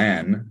and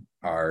Milan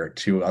are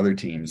two other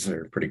teams that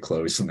are pretty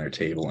close in their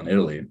table in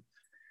Italy.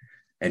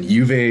 And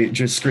Juve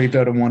just scraped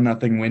out a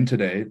 1-0 win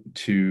today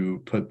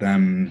to put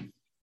them,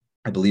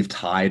 I believe,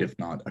 tied, if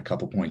not a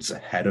couple points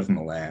ahead of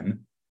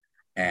Milan.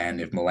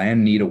 And if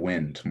Milan need a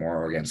win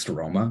tomorrow against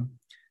Roma,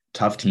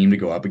 tough team to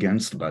go up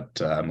against,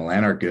 but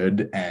Milan are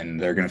good, and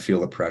they're going to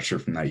feel the pressure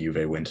from that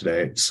Juve win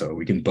today. So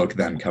we can book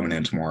them coming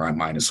in tomorrow at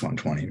minus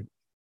 120.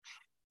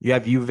 You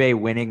have Juve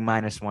winning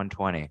minus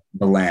 120.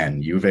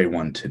 Milan, Juve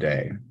won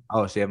today.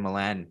 Oh, so you have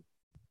Milan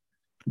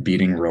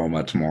beating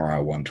Roma tomorrow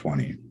at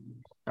 120.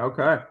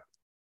 Okay.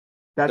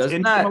 That's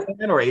Inter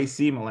Milan or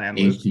AC Milan?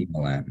 AC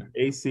Milan.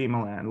 AC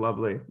Milan.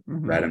 Lovely.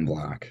 Mm-hmm. Red and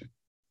black.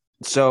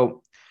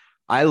 So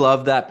I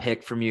love that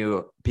pick from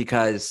you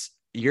because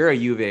you're a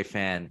Juve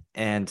fan,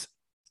 and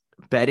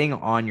betting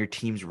on your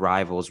team's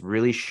rivals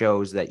really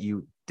shows that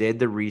you did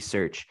the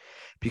research.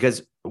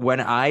 Because when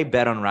I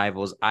bet on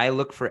rivals, I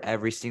look for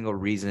every single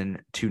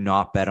reason to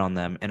not bet on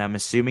them. And I'm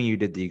assuming you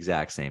did the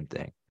exact same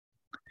thing.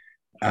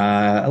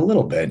 A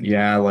little bit.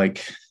 Yeah.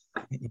 Like,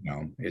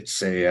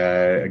 it's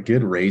a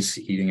good race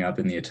heating up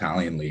in the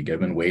Italian league.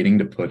 I've been waiting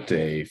to put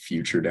a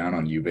future down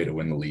on Juve to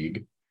win the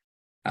league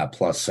at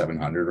plus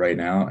 700 right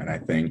now. And I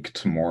think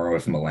tomorrow,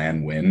 if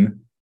Milan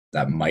win,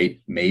 that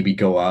might maybe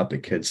go up.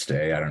 It could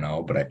stay. I don't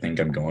know, but I think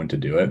I'm going to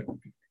do it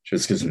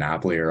just because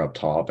Napoli are up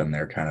top and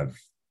they're kind of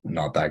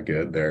not that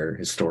good. They're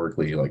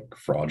historically like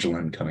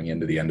fraudulent coming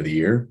into the end of the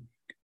year.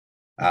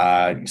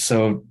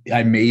 So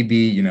I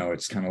maybe,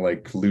 it's kind of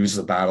like lose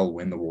the battle,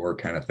 win the war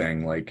kind of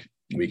thing. Like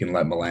we can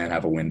let Milan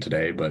have a win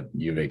today, but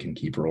Juve can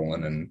keep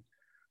rolling and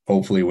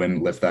hopefully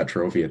lift that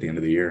trophy at the end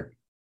of the year.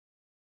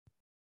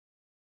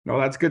 No,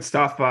 that's good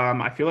stuff.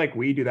 I feel like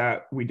we do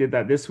that. We did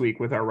that this week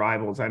with our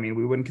rivals. I mean,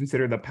 we wouldn't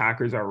consider the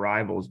Packers our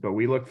rivals, but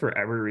we look for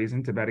every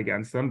reason to bet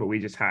against them, but we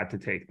just had to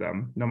take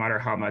them no matter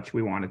how much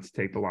we wanted to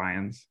take the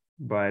Lions.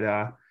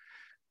 But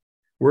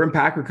we're in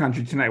Packer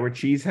country tonight. We're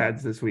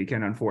cheeseheads this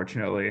weekend,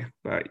 unfortunately,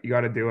 but you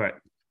got to do it.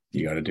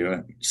 You got to do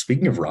it.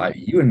 Speaking of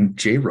you and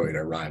J-Royd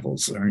are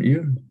rivals, aren't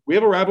you? We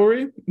have a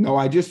rivalry? No,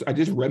 I just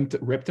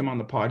ripped him on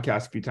the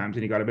podcast a few times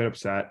and he got a bit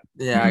upset.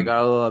 Yeah, I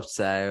got a little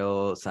upset, a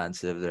little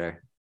sensitive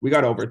there. We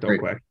got over it though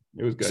quick.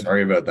 It was good.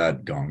 Sorry about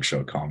that Gong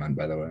Show comment,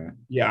 by the way.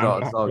 Yeah,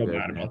 it's all good,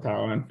 mad about that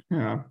one.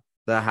 Yeah.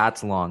 The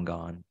hat's long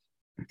gone.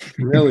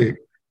 Really?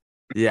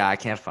 Yeah, I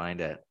can't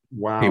find it.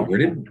 Wow. Hey,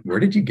 where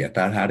did you get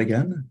that hat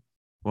again?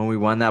 When we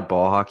won that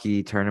ball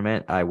hockey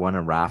tournament, I won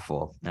a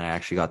raffle and I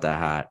actually got that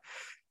hat.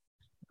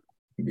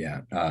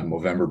 Yeah,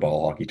 Movember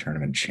ball hockey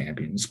tournament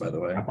champions, by the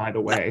way. By the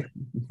way.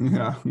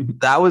 Yeah.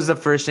 That was the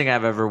first thing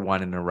I've ever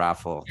won in a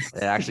raffle.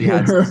 It actually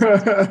had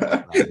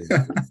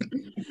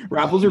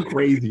raffles are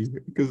crazy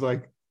because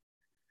like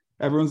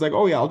everyone's like,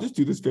 oh yeah, I'll just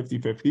do this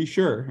 50-50,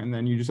 sure. And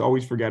then you just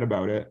always forget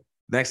about it.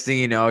 Next thing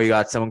you know, you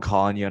got someone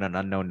calling you on an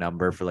unknown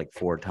number for like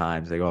 4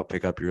 times. They go,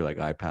 pick up your like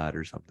iPad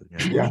or something.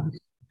 Yeah.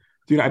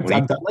 Dude, I've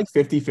done like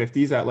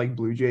 50-50s at like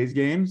Blue Jays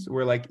games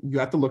where like you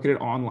have to look at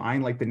it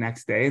online like the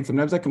next day. And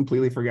sometimes I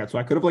completely forget. So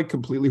I could have like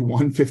completely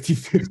won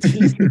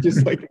 50-50s and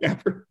just like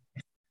never.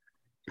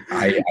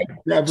 I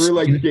never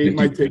like gave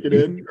my ticket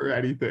in or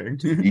anything.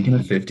 Speaking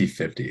of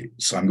 50-50,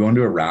 so I'm going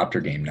to a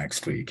Raptor game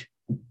next week.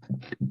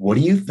 What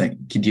do you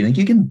think? Do you think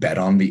you can bet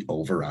on the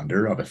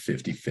over-under of a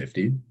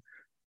 50-50?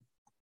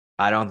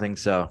 I don't think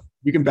so.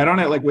 You can bet on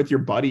it like with your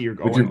buddy you're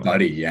going with. Your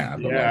buddy, yeah.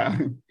 But yeah.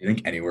 Like, you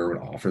think anywhere would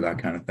offer that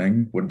kind of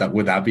thing? Would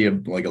that be a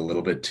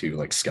little bit too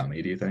like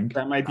scummy, do you think?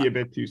 That might be a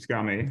bit too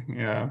scummy.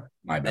 Yeah.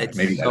 My bad. It's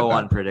maybe so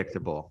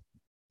unpredictable.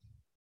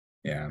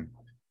 Yeah.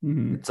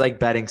 Mm-hmm. It's like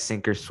betting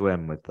sink or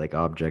swim with like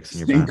objects in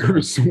your sink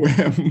or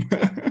swim.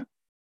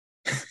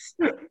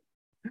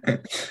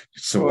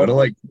 So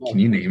can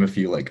you name a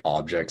few like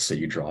objects that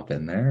you drop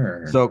in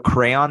there? Or? So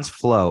crayons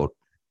float.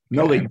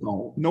 No, they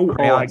don't. No,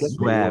 crayons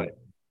swim.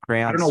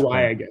 Crayons I don't know swim.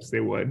 Why I guess they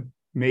would.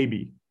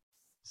 Maybe.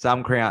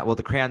 Some crayon. Well,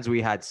 the crayons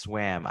we had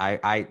swam.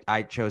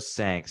 I chose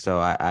sank, so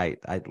I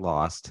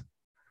lost.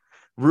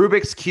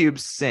 Rubik's Cube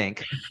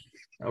sink.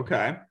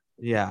 Okay.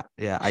 Yeah.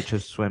 I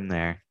chose swim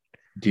there.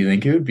 Do you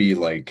think it would be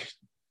like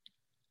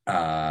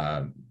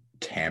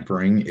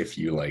tampering if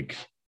you like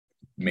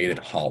made it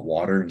hot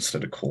water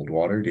instead of cold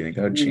water? Do you think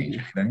that would change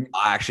anything?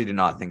 I actually did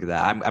not think of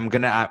that. I'm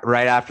gonna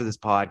right after this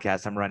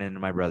podcast, I'm running into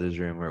my brother's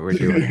room where we're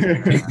doing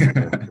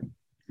it.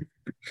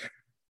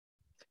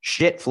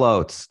 Shit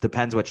floats.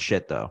 Depends what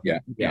shit though. Yeah.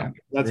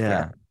 That's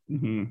fair.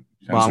 Mm-hmm.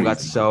 Mom got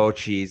so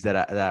cheesed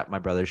that my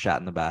brother shat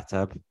in the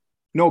bathtub.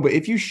 No, but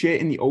if you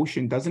shit in the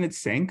ocean, doesn't it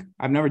sink?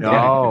 I've never done it.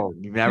 No,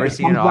 you've never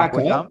seen an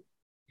aqua dump?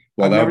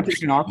 Well, I've never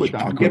taken an aqua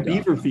dump. You get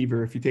beaver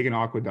fever if you take an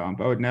aqua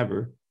dump. I would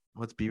never.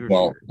 What's beaver fever?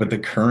 Well, fever? but the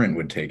current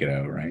would take it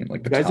out, right?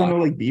 Like you guys don't know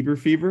like beaver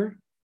fever?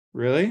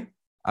 Really?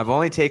 I've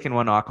only taken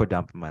one aqua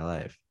dump in my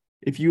life.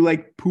 If you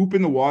like poop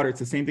in the water, it's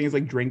the same thing as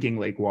like drinking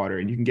lake water,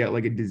 and you can get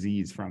like a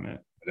disease from it.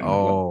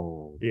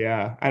 Oh,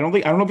 yeah. I don't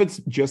know if it's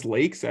just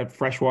lakes at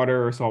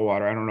freshwater or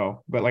saltwater. I don't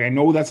know, but like I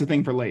know that's the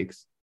thing for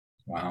lakes.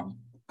 Wow.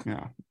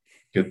 Yeah.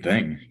 Good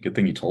thing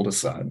you told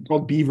us that. It's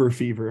called beaver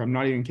fever. I'm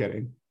not even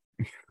kidding.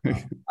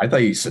 I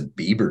thought you said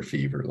Bieber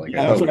fever. Like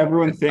that's what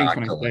everyone thinks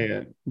when I say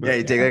it. But, yeah,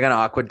 you take like an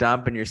aqua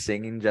dump and you're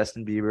singing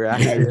Justin Bieber.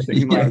 Yeah, you're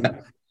singing like...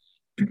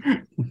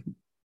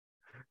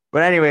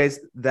 But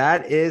anyways,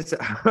 that is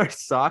our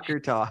soccer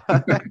talk.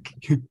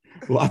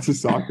 Lots of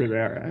soccer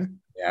there. Eh?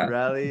 Yeah.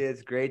 Riley,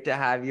 it's great to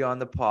have you on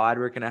the pod.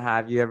 We're going to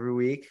have you every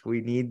week.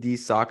 We need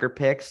these soccer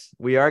picks.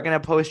 We are going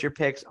to post your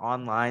picks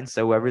online,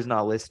 so whoever's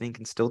not listening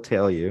can still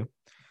tell you.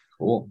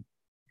 Cool.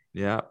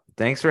 Yeah.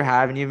 Thanks for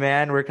having you,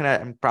 man.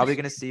 I'm probably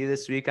going to see you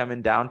this week. I'm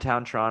in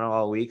downtown Toronto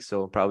all week, so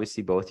we'll probably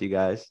see both you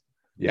guys.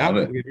 Yeah,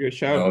 we'll give you a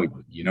shout.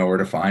 You know where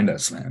to find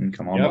us, man.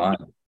 Come on by.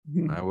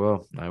 I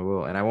will.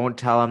 And I won't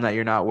tell them that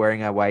you're not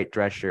wearing a white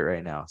dress shirt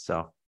right now.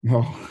 So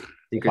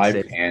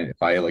if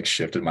I like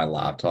shifted my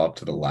laptop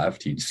to the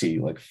left, you'd see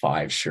like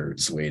 5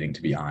 shirts waiting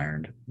to be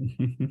ironed.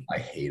 I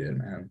hate it,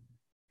 man.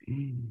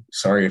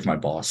 Sorry if my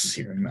boss is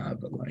hearing that,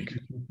 but like.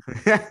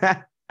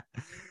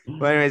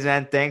 Well, anyways,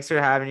 man, thanks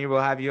for having you. We'll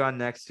have you on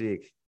next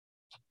week.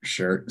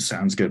 Sure.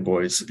 Sounds good,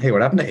 boys. Hey,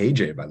 what happened to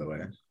AJ, by the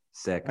way?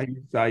 Sick.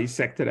 He's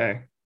sick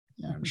today.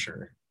 Yeah, I'm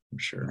sure.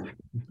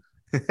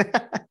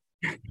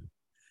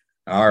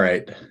 All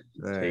right.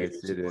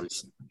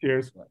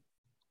 Cheers.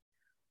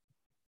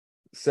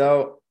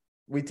 So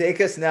we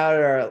take us now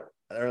to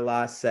our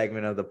last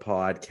segment of the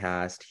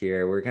podcast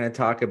here. We're going to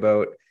talk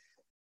about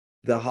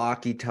the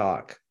hockey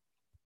talk.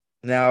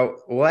 Now,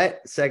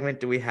 what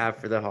segment do we have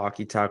for the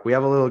hockey talk? We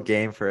have a little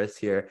game for us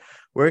here.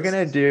 We're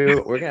going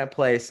to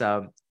play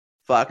some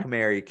fuck,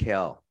 marry,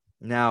 kill.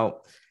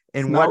 Now,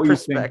 in what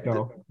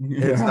perspective?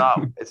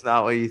 It's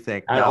not what you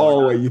think. At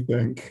all what you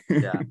think.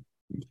 Yeah.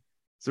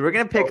 So we're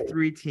going to pick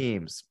 3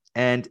 teams,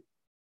 and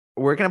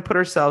we're gonna put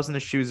ourselves in the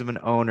shoes of an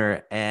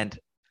owner and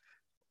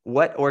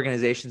what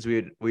organizations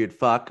we would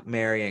fuck,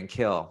 marry, and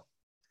kill.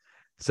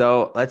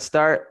 So let's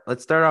start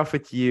off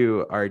with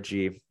you,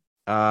 RG.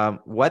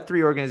 What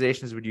 3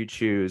 organizations would you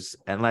choose?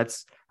 And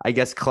let's, I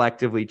guess,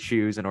 collectively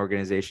choose an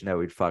organization that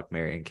we'd fuck,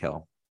 marry, and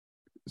kill.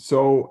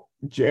 So,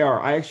 JR,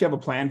 I actually have a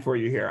plan for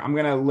you here. I'm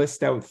going to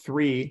list out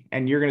 3,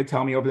 and you're going to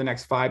tell me over the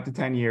next 5 to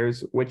 10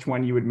 years which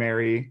one you would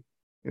marry,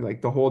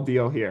 like the whole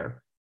deal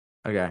here.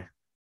 Okay.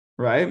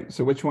 Right?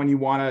 So which one you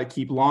want to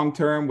keep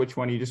long-term, which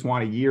one you just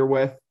want a year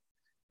with,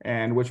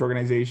 and which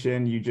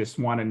organization you just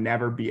want to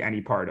never be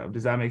any part of.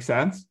 Does that make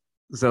sense?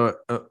 So,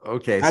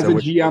 okay. As so a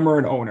GM or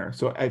an owner.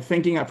 So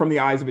thinking from the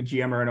eyes of a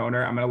GM or an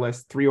owner, I'm going to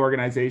list 3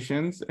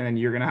 organizations, and then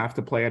you're going to have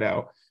to play it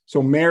out.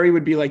 So Mary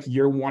would be like,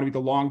 you want to be the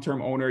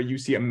long-term owner. You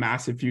see a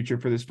massive future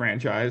for this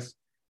franchise.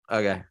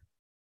 Okay.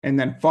 And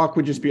then fuck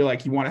would just be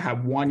like, you want to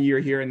have 1 year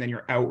here and then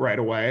you're out right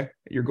away.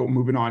 You're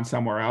moving on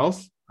somewhere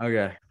else.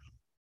 Okay.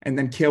 And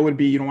then kill would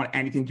be, you don't want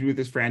anything to do with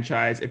this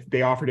franchise. If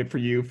they offered it for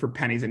you for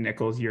pennies and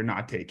nickels, you're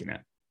not taking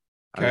it.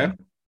 Okay.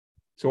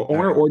 So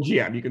owner or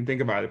GM, you can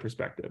think of either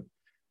perspective.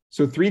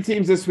 So 3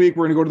 teams this week.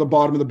 We're going to go to the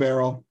bottom of the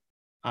barrel.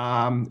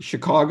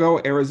 Chicago,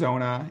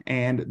 Arizona,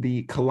 and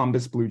the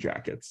Columbus Blue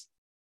Jackets.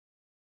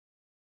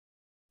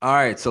 All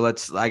right. So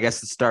let's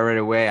start right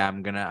away.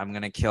 I'm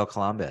gonna kill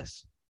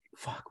Columbus.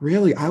 Fuck,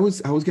 really? I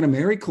was gonna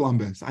marry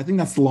Columbus. I think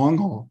that's the long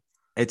haul.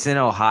 It's in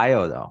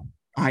Ohio though.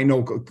 I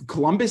know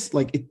Columbus,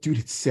 like dude,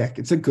 it's sick.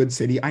 It's a good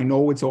city. I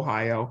know it's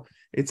Ohio.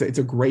 It's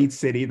a great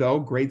city though.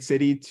 Great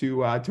city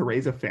to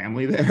raise a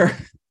family there.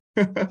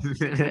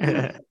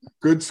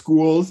 Good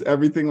schools,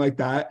 everything like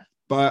that.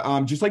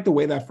 But just like the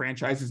way that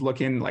franchise is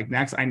looking like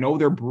next, I know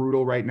they're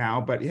brutal right now,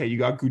 but hey, you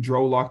got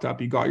Goudreau locked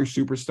up. You got your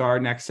superstar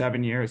next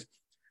 7 years.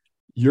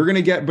 You're going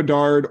to get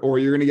Bedard or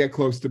you're going to get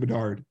close to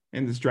Bedard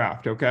in this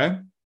draft, okay?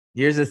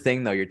 Here's the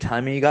thing, though. You're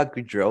telling me you got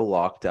Goudreau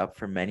locked up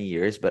for many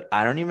years, but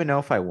I don't even know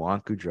if I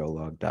want Goudreau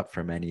locked up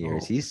for many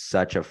years. He's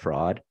such a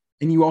fraud.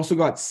 And you also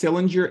got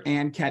Sillinger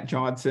and Kent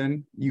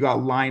Johnson. You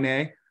got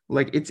Line.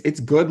 Like, it's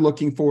good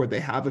looking forward. They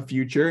have a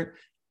future.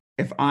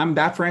 If I'm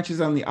that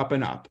franchise on the up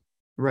and up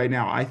right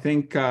now, I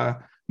think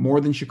more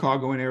than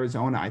Chicago and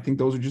Arizona, I think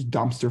those are just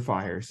dumpster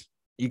fires.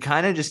 You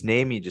kind of just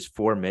named me just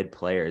 4 mid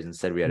players and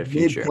said we had a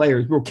future. Mid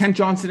players, bro. Kent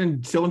Johnson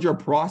and Sillinger are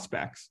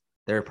prospects.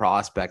 They're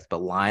prospects,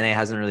 but Line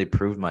hasn't really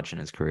proved much in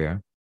his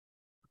career.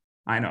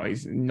 I know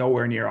he's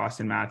nowhere near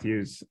Austin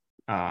Matthews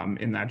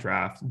in that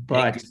draft,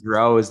 but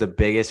Goudreau is the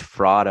biggest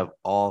fraud of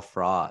all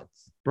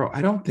frauds. Bro,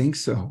 I don't think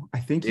so. I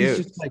think he's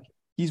just like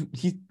he's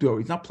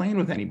not playing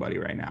with anybody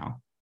right now.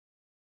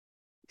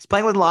 He's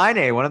playing with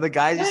Line, one of the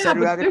guys you said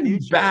who had a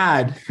future.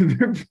 Bad.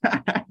 They're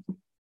bad.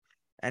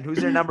 And who's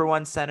their number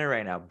 1 center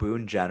right now?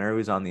 Boone Jenner,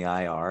 who's on the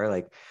IR.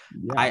 Like,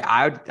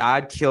 yeah.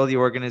 I'd kill the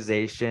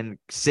organization.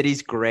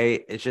 City's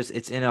great. It's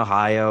in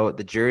Ohio.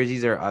 The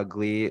jerseys are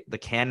ugly. The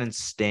cannon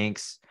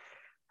stinks.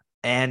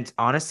 And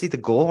honestly, the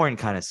goal horn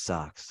kind of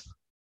sucks.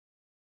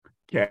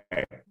 Okay.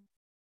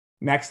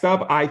 Next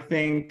up, I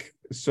think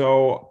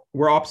so.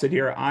 We're opposite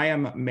here. I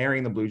am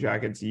marrying the Blue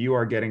Jackets. You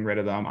are getting rid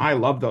of them. I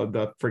love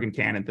the freaking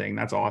cannon thing.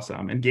 That's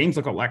awesome. And games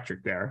look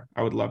electric there.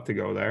 I would love to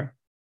go there.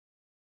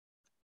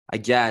 I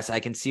guess I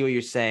can see what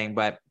you're saying,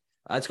 but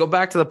let's go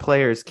back to the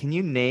players. Can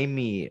you name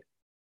me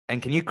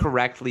and can you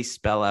correctly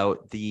spell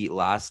out the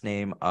last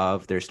name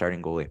of their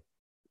starting goalie?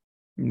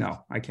 No,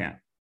 I can't.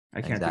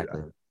 I can't do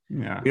that.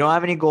 Yeah. We don't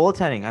have any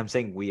goaltending. I'm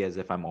saying we as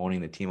if I'm owning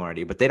the team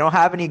already, but they don't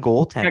have any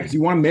goaltending. Yeah, because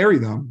you want to marry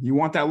them. You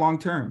want that long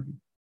term.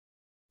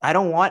 I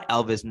don't want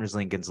Elvis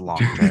Merzlikins long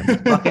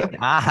term. Fucking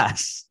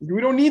ass.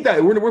 We don't need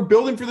that. We're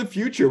building for the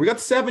future. We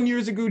got 7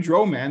 years of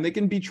Goudreau, man. They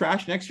can be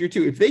trash next year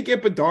too. If they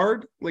get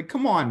Bedard, like,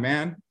 come on,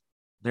 man.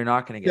 They're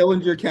not going to get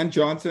Dillinger, Kent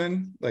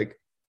Johnson. Like,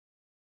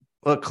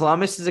 look,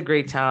 Columbus is a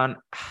great town.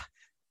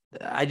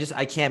 I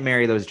can't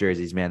marry those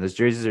jerseys, man. Those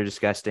jerseys are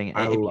disgusting.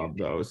 I love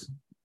those.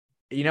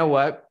 You know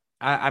what?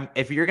 I'm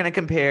if you're going to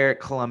compare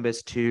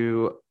Columbus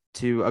to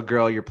a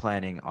girl you're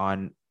planning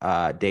on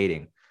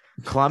dating,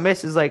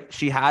 Columbus is like,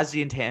 she has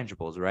the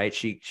intangibles, right?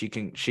 She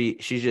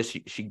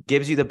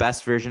gives you the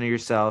best version of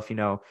yourself. You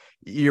know,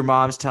 your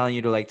mom's telling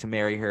you to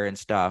marry her and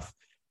stuff.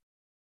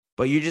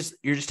 But you're just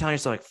telling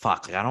yourself like,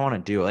 fuck, like, I don't want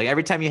to do it. Like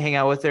every time you hang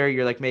out with her,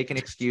 you're like making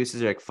excuses.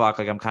 You're like, fuck,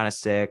 like I'm kind of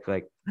sick.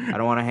 Like I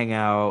don't want to hang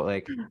out.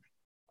 Like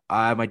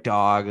my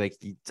dog like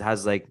he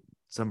has like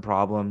some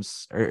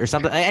problems or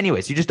something.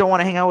 Anyways, you just don't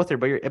want to hang out with her,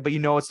 but you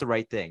know it's the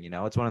right thing. You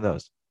know, it's one of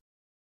those.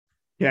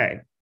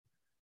 Okay.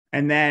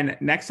 And then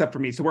next up for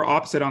me, so we're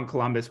opposite on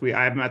Columbus.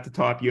 I have them at the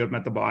top, you have them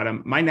at the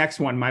bottom. My next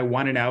one, my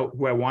one and out,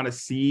 who I want to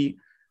see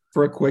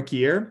for a quick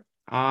year.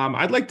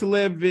 I'd like to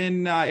live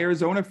in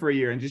Arizona for a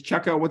year and just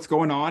check out what's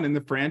going on in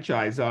the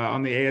franchise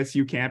on the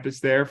ASU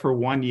campus there for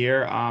 1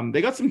 year. They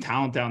got some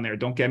talent down there.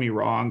 Don't get me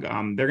wrong.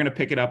 They're going to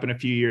pick it up in a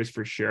few years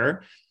for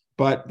sure.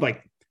 But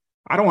like,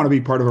 I don't want to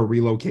be part of a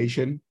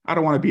relocation. I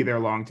don't want to be there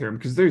long-term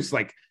because there's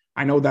like,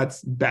 I know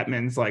that's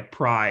Bettman's like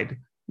pride,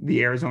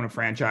 the Arizona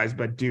franchise,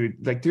 but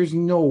dude, like there's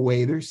no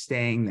way they're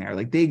staying there.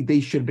 Like they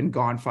should have been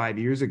gone 5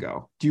 years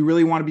ago. Do you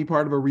really want to be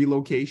part of a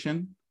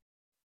relocation?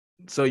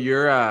 So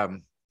you're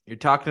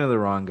talking to the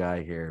wrong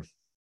guy here.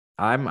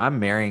 I'm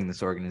marrying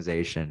this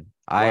organization.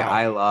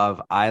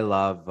 Wow. I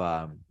love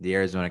the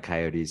Arizona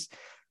Coyotes.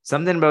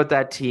 Something about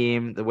that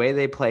team, the way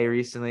they play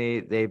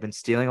recently, they've been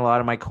stealing a lot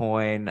of my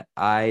coin.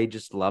 I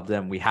just love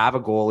them. We have a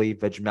goalie.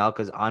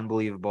 Vejmelka's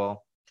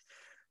unbelievable.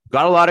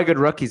 Got a lot of good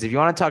rookies. If you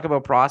want to talk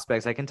about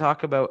prospects, I can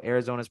talk about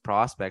Arizona's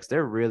prospects.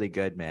 They're really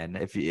good, man.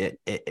 If you,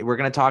 we're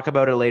going to talk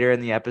about it later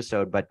in the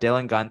episode, but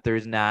Dylan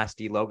Gunther's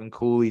nasty, Logan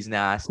Cooley's Cooley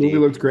nasty.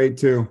 looks great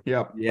too.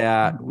 Yep.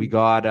 Yeah, we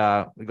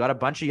Mhm. got a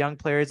bunch of young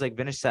players like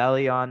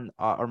Vinicelli on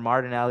or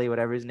Martinelli,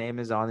 whatever his name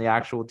is, on the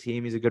actual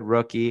team. He's a good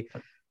rookie.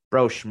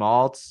 Bro,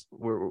 Schmaltz,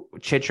 we're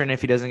Chitrin if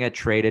he doesn't get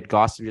traded.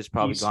 Gossip is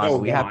probably He's gone, but so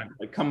we have, gone.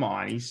 Like, come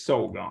on, he's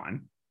so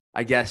gone.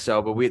 I guess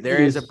so, but He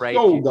there is a is bright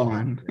so future.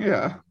 gone.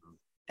 Yeah.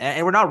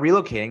 And we're not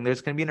relocating.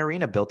 There's going to be an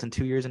arena built in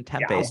 2 years in Yeah.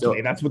 Tempe. Okay. So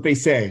That's what they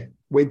say.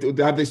 Wait,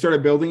 have they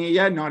started building it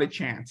yet? Not a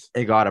chance.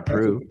 it got That's what,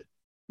 approved.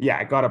 yeah,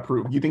 it got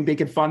approved. You think they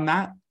could fund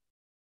that? I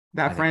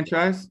That think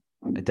franchise?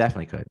 it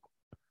definitely could.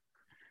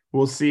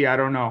 We'll see. I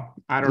don't know.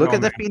 I don't Look know,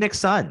 at the man. Phoenix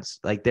Suns.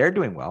 Like they're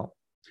doing well.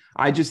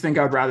 I just think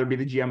I'd rather be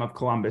the GM of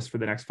Columbus for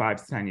the next 5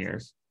 to 10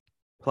 years.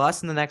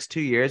 Plus, in the next 2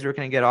 years, we're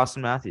going to get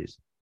Austin Matthews.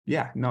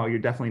 Yeah, no, you're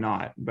definitely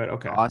not. But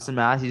okay. Austin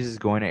Matthews is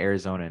going to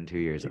Arizona in 2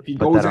 years. If he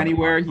Put goes that on the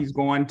anywhere, podcast. he's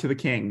going to the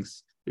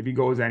Kings. If he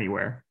goes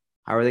anywhere,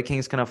 How are the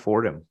Kings going to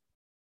afford him?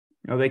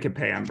 they could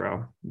pay him,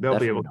 bro. They'll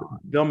be able Definitely to.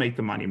 not. They'll make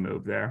the money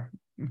move there.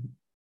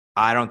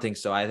 I don't think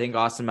so. I think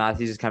Austin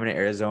Matthews is coming to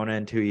Arizona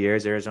in 2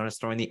 years. Arizona's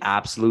throwing the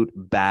absolute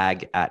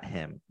bag at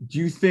him. Do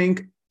you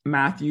think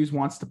Matthews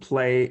wants to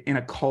play in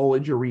a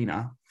college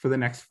arena for the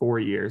next 4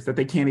 years that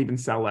they can't even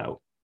sell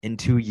out? In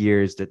 2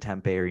 years, the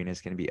Tempe Arena is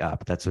going to be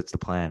up. That's what's the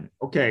plan.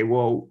 Okay,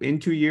 well, in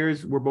 2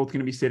 years, we're both going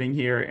to be sitting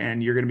here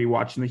and you're going to be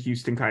watching the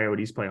Houston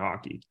Coyotes play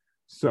hockey.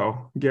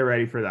 So get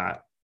ready for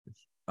that.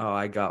 Oh,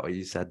 I got what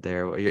you said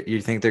there.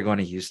 You think they're going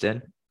to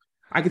Houston?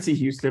 I could see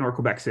Houston or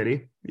Quebec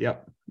City.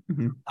 Yep.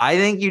 I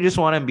think you just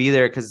want to be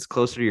there because it's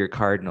closer to your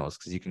Cardinals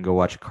because you can go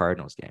watch a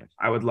Cardinals game.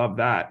 I would love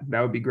that.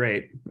 That would be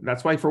great.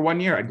 That's why for 1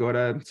 year, I'd go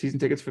to season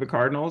tickets for the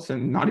Cardinals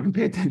and not even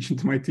pay attention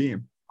to my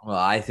team. Well,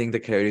 I think the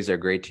Coyotes are a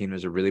great team.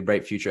 There's a really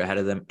bright future ahead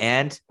of them.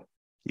 And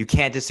you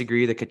can't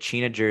disagree. The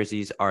Kachina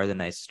jerseys are the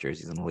nicest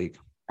jerseys in the league.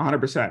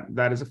 100%.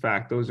 That is a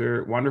fact. Those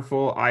are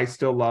wonderful. I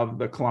still love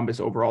the Columbus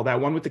overall. That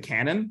one with the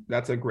cannon,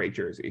 that's a great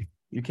jersey.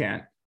 You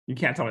can't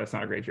tell me that's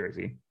not a great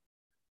jersey.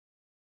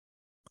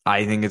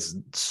 I think it's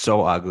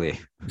so ugly.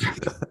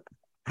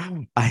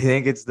 I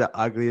think it's the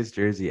ugliest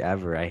jersey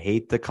ever. I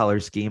hate the color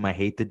scheme. I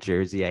hate the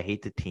jersey. I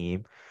hate the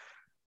team.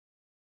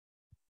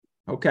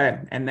 Okay,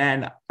 and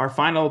then our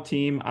final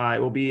team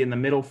will be in the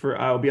middle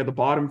will be at the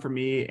bottom for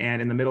me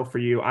and in the middle for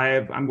you.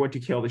 I'm going to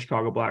kill the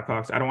Chicago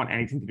Blackhawks. I don't want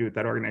anything to do with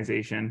that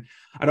organization.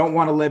 I don't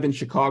want to live in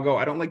Chicago.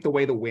 I don't like the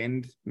way the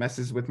wind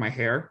messes with my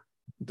hair.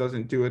 It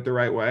doesn't do it the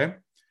right way.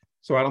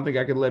 So I don't think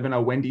I could live in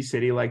a windy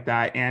city like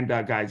that. And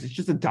guys, it's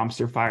just a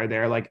dumpster fire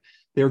there. Like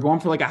they were going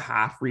for like a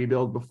half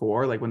rebuild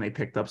before, like when they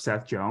picked up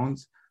Seth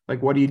Jones.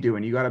 Like, what are you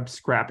doing? You got to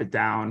scrap it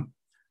down.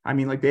 I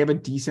mean, like they have a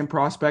decent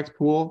prospect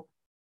pool,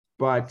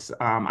 but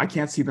I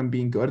can't see them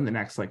being good in the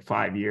next like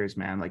 5 years,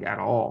 man, like at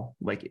all.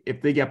 Like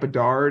if they get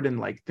Bedard and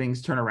like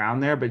things turn around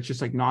there, but it's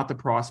just like not the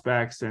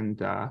prospects. And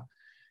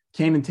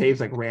Kane and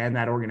Taves like ran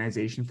that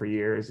organization for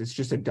years. It's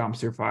just a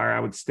dumpster fire.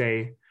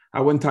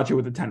 I wouldn't touch it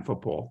with a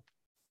 10-foot pole.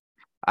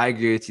 I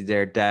agree with you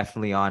there.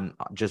 Definitely on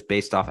just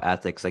based off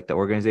ethics. Like the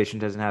organization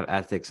doesn't have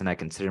ethics, and I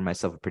consider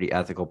myself a pretty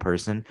ethical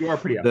person. You are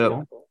pretty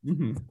ethical.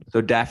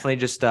 So definitely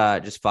just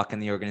fucking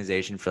the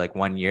organization for like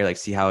 1 year, like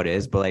see how it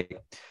is. But like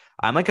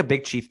I'm like a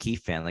big Chief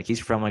Keef fan. Like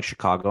he's from like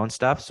Chicago and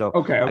stuff. So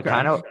Okay. I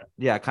kind of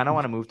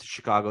want to move to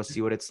Chicago,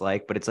 see what it's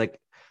like. But it's like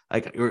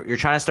you're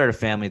trying to start a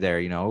family there,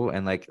 you know?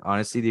 And like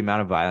honestly, the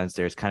amount of violence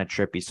there is kind of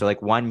trippy. So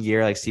like 1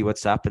 year, like see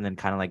what's up and then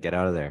kind of like get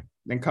out of there.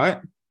 Then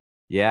cut.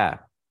 Yeah.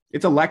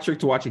 It's electric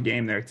to watch a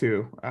game there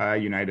too.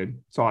 United.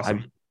 It's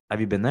awesome.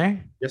 Have you been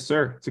there? Yes,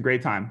 sir. It's a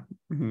great time.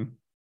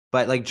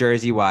 But like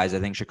jersey wise, I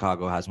think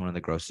Chicago has one of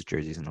the grossest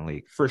jerseys in the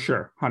league. For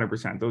sure.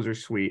 100%. Those are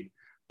sweet.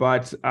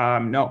 But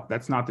no,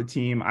 that's not the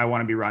team I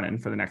want to be running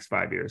for the next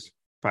 5 years.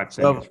 5 to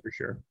 10 years for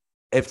sure.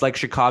 If like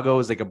Chicago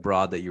was like a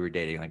broad that you were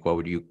dating, like what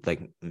would you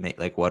like make?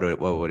 Like what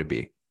would it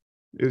be?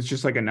 It was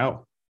just like a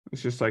no.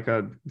 It's just like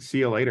a see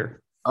you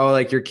later. Oh,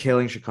 like you're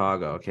killing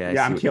Chicago. Okay.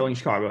 I'm killing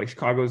Chicago. Like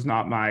Chicago's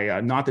not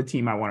my not the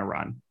team I want to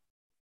run.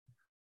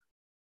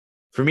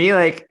 For me,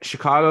 like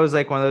Chicago is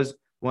like one of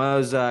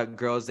those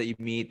girls that you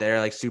meet that are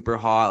like super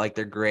hot, like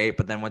they're great,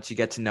 but then once you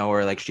get to know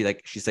her, like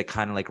she's like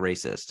kind of like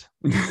racist.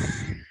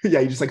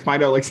 Yeah, you just like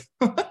find out like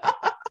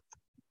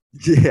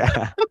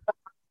yeah.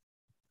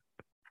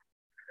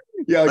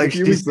 Yeah, like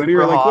she's she's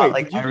you're like, hot, wait,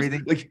 like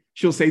everything. Like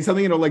she'll say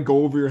something and it'll like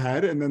go over your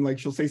head, and then like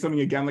she'll say something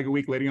again like a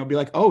week later, and I'll be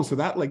like, oh, so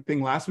that like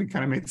thing last week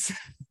kind of made sense.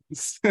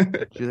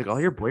 She's like,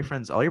 all your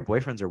boyfriends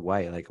are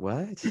white. Like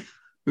what?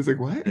 It's like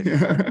what?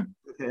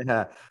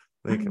 Yeah.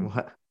 Like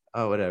what?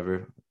 Oh,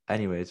 whatever.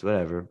 Anyways,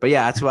 whatever. But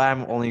yeah, that's why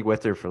I'm only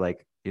with her for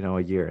like, a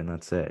year and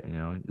that's it,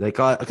 like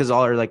because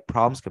all her like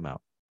problems come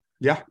out.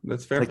 Yeah,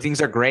 that's fair. Like things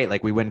are great.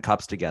 Like we win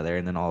cups together,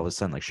 and then all of a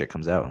sudden, like shit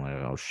comes out. I'm like,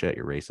 oh shit,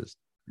 you're racist.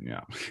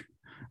 Yeah.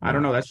 I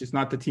don't know. That's just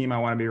not the team I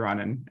want to be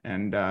running.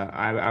 And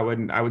I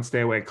would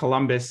stay away.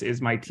 Columbus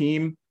is my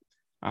team.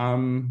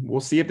 We'll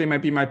see if they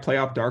might be my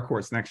playoff dark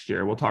horse next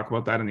year. We'll talk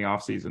about that in the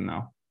offseason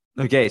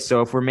though. Okay,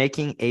 so if we're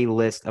making a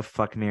list of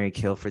fuck, marry,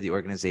 kill for the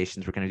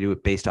organizations, we're gonna do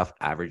it based off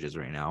averages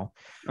right now.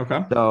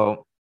 Okay.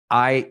 So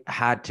I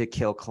had to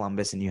kill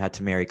Columbus, and you had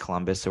to marry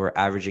Columbus, so we're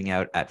averaging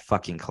out at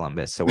fucking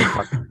Columbus. So we're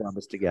fucking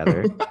Columbus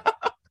together.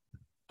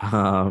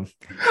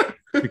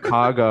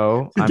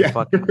 Chicago,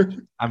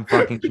 I'm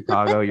fucking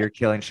Chicago. You're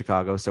killing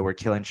Chicago, so we're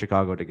killing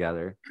Chicago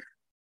together.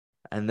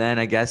 And then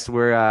I guess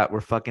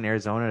we're fucking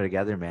Arizona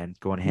together, man,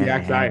 going hand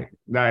in hand.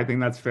 I think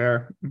that's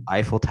fair.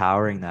 Eiffel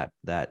towering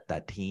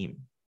that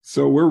team.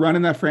 So we're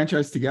running that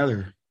franchise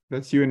together.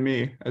 That's you and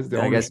me as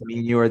the. I guess me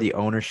and you are the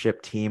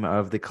ownership team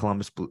of the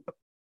Columbus Blue.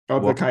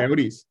 The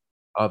Coyotes.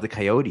 Of the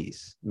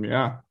Coyotes.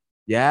 Yeah.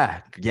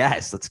 Yeah.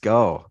 Yes. Let's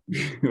go.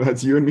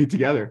 That's you and me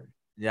together.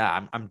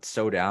 Yeah, I'm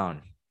so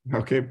down.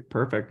 Okay,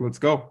 perfect. Let's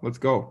go.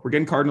 We're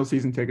getting Cardinal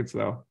season tickets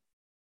though.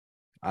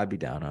 I'd be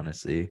down,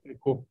 honestly. Okay,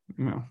 cool.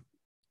 Yeah.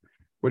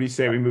 What do you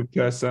say? We move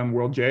to some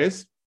World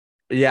Jays?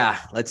 Yeah,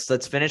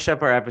 let's finish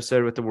up our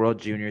episode with the World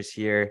Juniors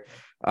here.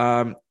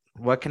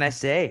 What can I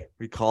say?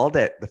 We called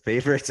it. The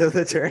favorites of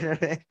the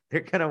tournament.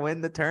 They're gonna win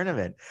the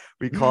tournament.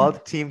 We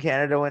called Team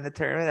Canada win the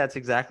tournament. That's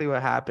exactly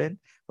what happened.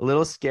 A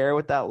little scare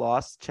with that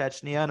loss to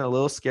Chechnya, and a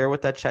little scare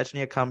with that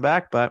Chechnya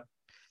comeback, but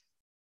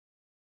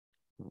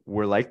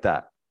we're like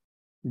that.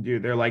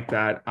 Dude, they're like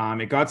that.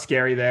 It got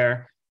scary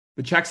there.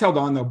 The Czechs held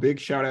on though. Big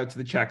shout out to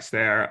the Czechs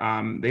there.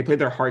 They played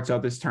their hearts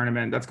out this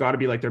tournament. That's got to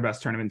be like their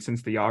best tournament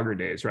since the Yager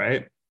days,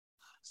 right?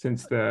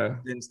 Since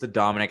the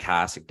Dominic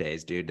Hasek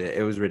days, dude.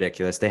 It was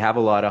ridiculous. They have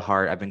a lot of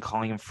heart. I've been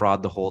calling him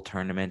fraud the whole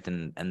tournament,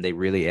 and they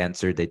really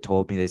answered. They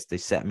told me this. They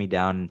set me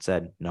down and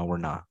said, no, we're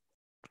not.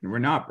 We're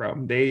not, bro.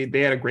 They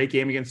had a great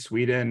game against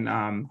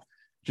Sweden.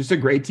 Just a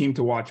great team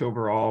to watch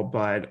overall.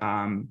 But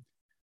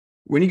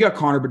when you got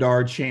Connor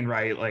Bedard, Shane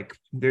Wright, like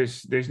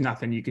there's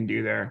nothing you can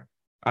do there.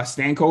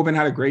 Stan Coven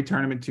had a great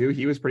tournament too.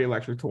 He was pretty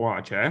electric to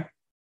watch, eh?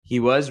 He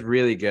was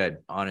really good,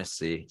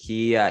 honestly.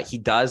 He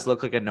does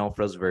look like a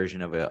no-frills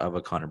version of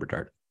a Connor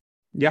Bedard.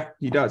 Yeah,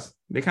 he does.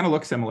 They kind of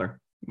look similar,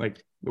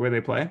 like the way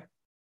they play.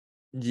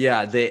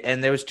 Yeah,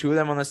 there was two of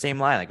them on the same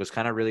line. Like it was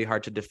kind of really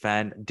hard to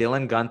defend.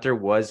 Dylan Gunther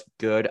was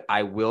good.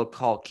 I will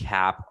call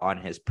cap on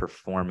his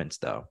performance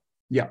though.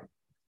 Yeah.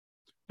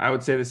 I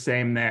would say the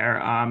same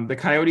there. The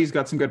Coyotes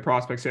got some good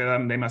prospects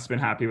here. They must have been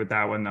happy with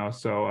that one though.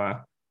 So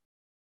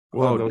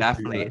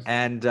definitely.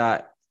 And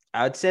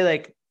I'd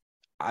say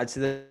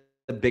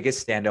the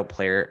biggest standout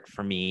player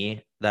for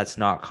me that's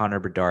not Connor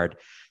Bedard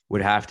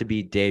would have to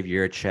be Dave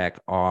Juracek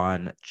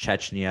on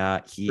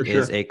Chechnya. He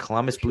is a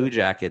Columbus Blue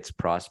Jackets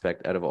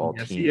prospect out of all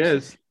teams. He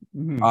is.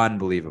 Mm-hmm.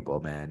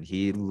 Unbelievable, man.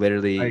 He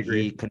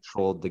literally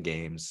controlled the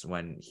games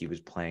when he was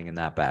playing in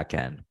that back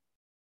end.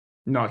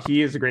 No,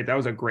 that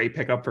was a great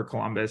pickup for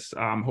Columbus.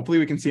 Hopefully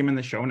we can see him in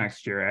the show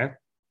next year, eh?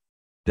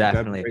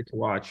 Definitely. That'd be great to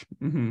watch.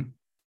 Mm-hmm.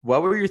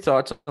 What were your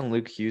thoughts on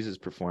Luke Hughes'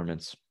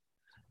 performance?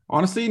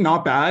 Honestly,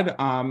 not bad.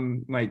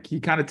 Like he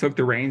kind of took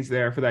the reins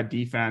there for that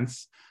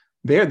defense.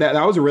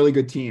 That was a really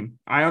good team.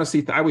 I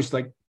honestly, I was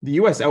like the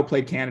U.S.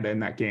 outplayed Canada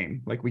in that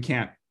game. Like we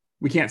can't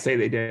say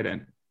they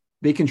didn't.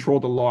 They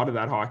controlled a lot of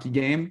that hockey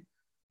game.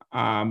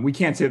 We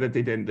can't say that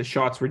they didn't. The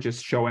shots were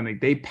just showing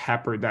like they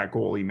peppered that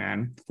goalie,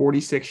 man.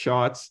 46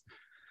 shots.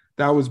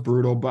 That was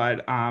brutal.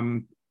 But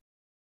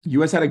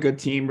U.S. had a good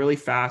team, really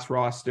fast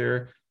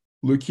roster.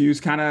 Luke Hughes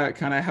kind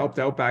of helped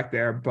out back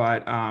there,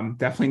 but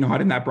definitely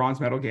not in that bronze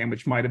medal game,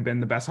 which might have been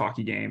the best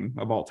hockey game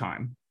of all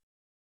time.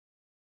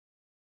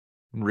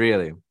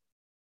 Really?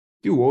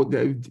 Dude, well,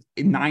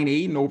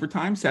 9-8 in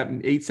overtime,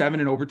 8-7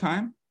 in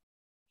overtime.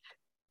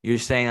 You're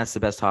saying that's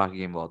the best hockey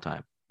game of all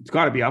time? It's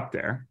got to be up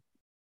there.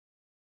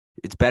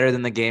 It's better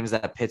than the games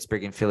that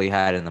Pittsburgh and Philly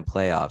had in the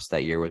playoffs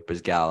that year with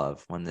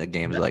Brizgalov when the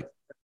game was like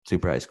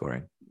super high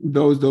scoring.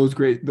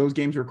 Those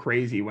games were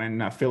crazy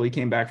when Philly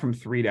came back from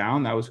 3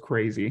 down. That was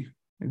crazy.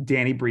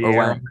 Danny Briere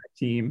on that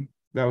team.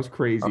 That was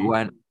crazy.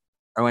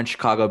 Or when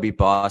Chicago beat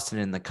Boston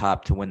in the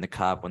cup to win the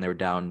cup when they were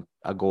down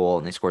a goal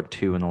and they scored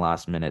 2 in the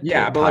last minute.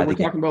 Yeah, but like we're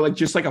talking about like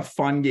just like a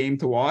fun game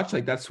to watch.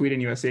 Like that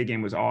Sweden USA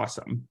game was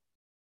awesome.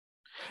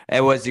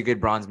 It was a good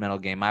bronze medal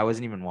game. I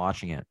wasn't even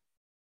watching it.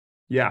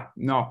 Yeah,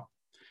 no,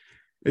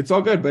 it's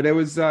all good, but it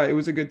was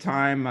a good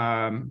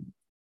time.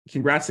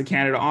 Congrats to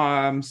Canada.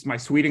 My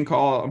Sweden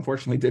call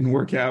unfortunately didn't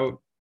work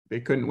out. They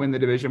couldn't win the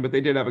division, but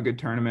they did have a good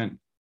tournament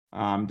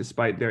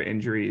despite their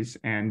injuries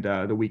and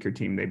the weaker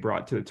team they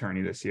brought to the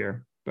tourney this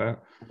year.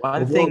 But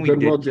one thing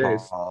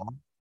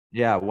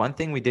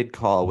we did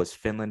call was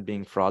Finland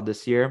being fraud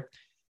this year.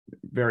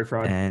 Very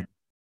fraud. And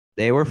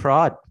they were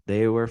fraud.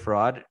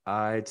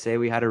 I'd say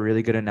we had a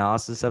really good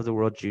analysis of the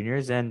World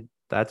Juniors, and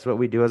that's what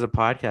we do as a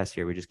podcast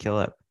here. We just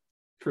kill it.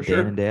 For sure.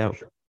 Day in and day out.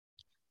 Sure.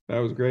 That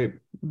was great.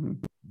 Mm-hmm.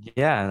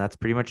 Yeah, and that's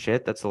pretty much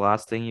it. That's the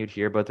last thing you'd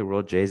hear about the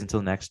World Jays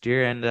until next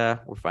year. And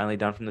we're finally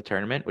done from the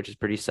tournament, which is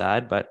pretty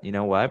sad. But you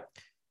know what?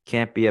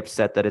 can't be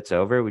upset that it's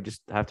over. We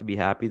just have to be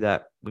happy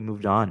that we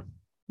moved on.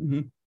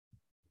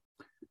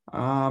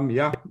 Mm-hmm.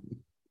 Yeah.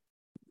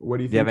 What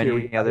do you Do you think have here?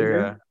 any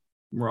other?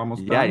 We're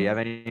almost Yeah. Do you done.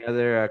 have any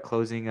other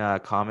closing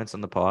comments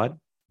on the pod?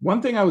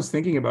 One thing I was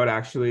thinking about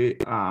actually,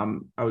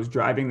 I was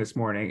driving this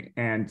morning,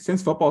 and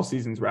since football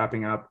season's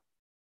wrapping up,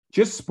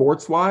 just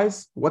sports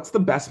wise, what's the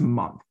best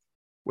month?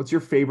 What's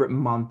your favorite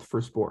month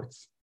for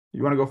sports?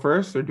 You want to go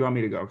first, or do you want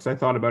me to go? Because I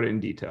thought about it in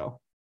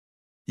detail.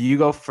 You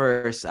go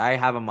first. I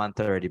have a month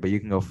already, but you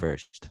can go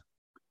first.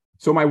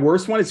 So my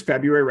worst one is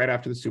February, right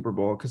after the Super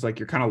Bowl, because like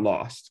you're kind of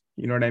lost.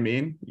 You know what I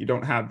mean? You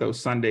don't have those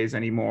Sundays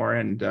anymore,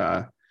 and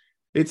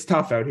it's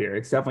tough out here.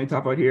 It's definitely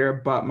tough out here.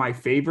 But my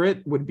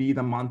favorite would be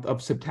the month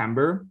of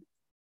September,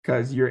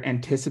 because you're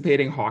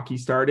anticipating hockey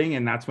starting,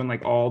 and that's when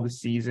like all the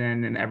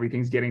season and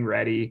everything's getting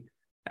ready,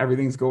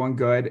 everything's going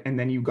good, and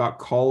then you got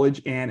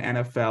college and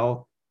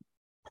NFL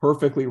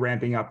perfectly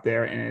ramping up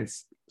there, and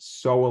it's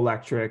so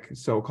electric.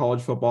 So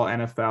college football,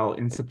 NFL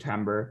in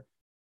September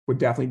would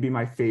definitely be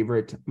my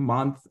favorite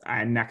month,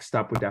 and next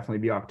up would definitely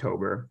be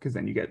October, because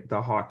then you get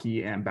the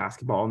hockey and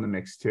basketball in the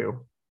mix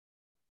too.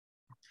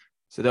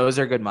 So those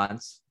are good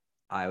months.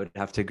 I would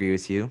have to agree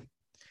with you.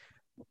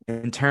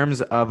 In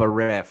terms of a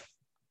riff,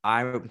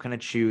 I'm going to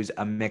choose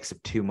a mix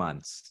of 2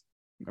 months.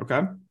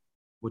 Okay.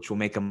 Which will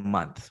make a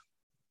month.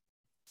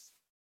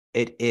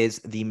 It is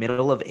the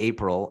middle of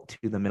April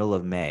to the middle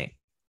of May.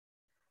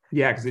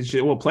 Yeah, because it's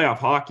playoff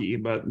hockey,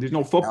 but there's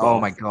no football. Oh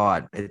my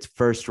God. It's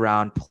first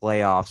round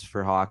playoffs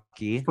for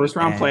hockey. First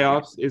round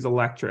playoffs is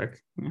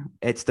electric.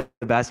 It's the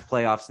best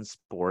playoffs in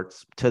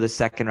sports, to the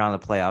second round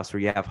of the playoffs,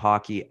 where you have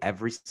hockey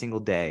every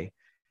single day.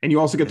 And you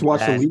also get to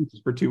watch the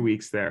Leafs for 2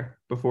 weeks there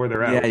before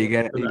they're out. Yeah, you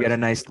get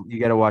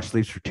to watch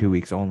Leafs for 2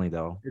 weeks only,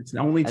 though. It's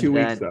only 2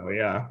 weeks though,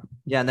 yeah.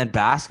 Yeah, and then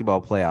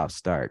basketball playoffs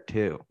start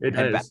too.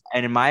 And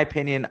in my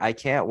opinion, I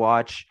can't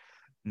watch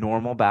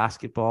normal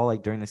basketball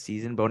like during the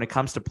season, but when it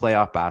comes to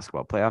playoff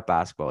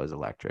basketball is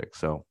electric.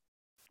 So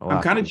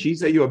I'm kind of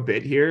cheesed at you a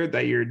bit here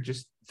that you're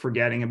just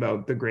forgetting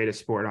about the greatest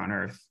sport on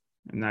earth,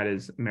 and that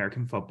is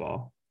American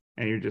football,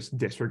 and you're just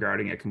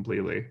disregarding it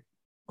completely.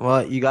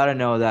 Well, you got to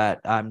know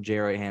that I'm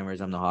J-Roy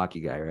Hammers. I'm the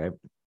hockey guy, right?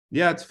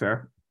 Yeah, it's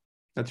fair.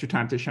 That's your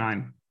time to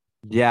shine.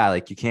 Yeah,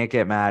 like you can't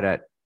get mad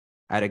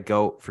at a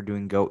goat for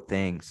doing goat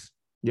things.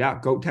 Yeah,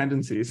 goat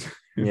tendencies.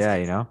 Yeah,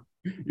 you know.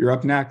 You're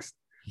up next.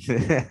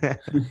 Can't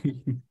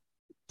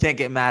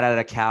get mad at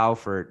a cow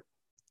for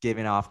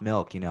giving off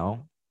milk, you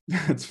know.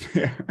 That's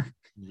fair.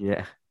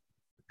 Yeah.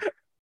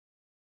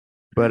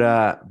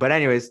 But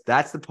anyways,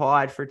 that's the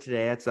pod for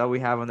today. That's all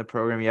we have on the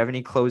program. You have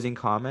any closing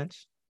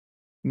comments?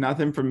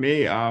 Nothing from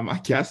me. I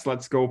guess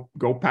let's go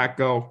Pack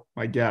go,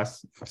 I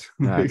guess.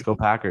 Let's go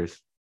Packers.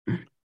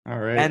 All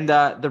right. And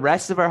the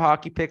rest of our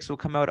hockey picks will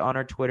come out on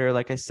our Twitter.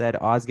 Like I said,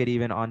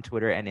 OddsGetEven on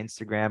Twitter and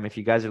Instagram. If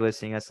you guys are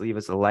listening to us, leave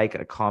us a like,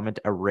 a comment,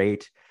 a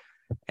rate.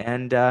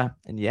 And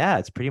yeah,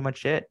 it's pretty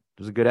much it. It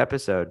was a good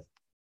episode.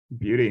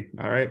 Beauty.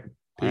 All right.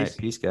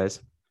 Peace, guys.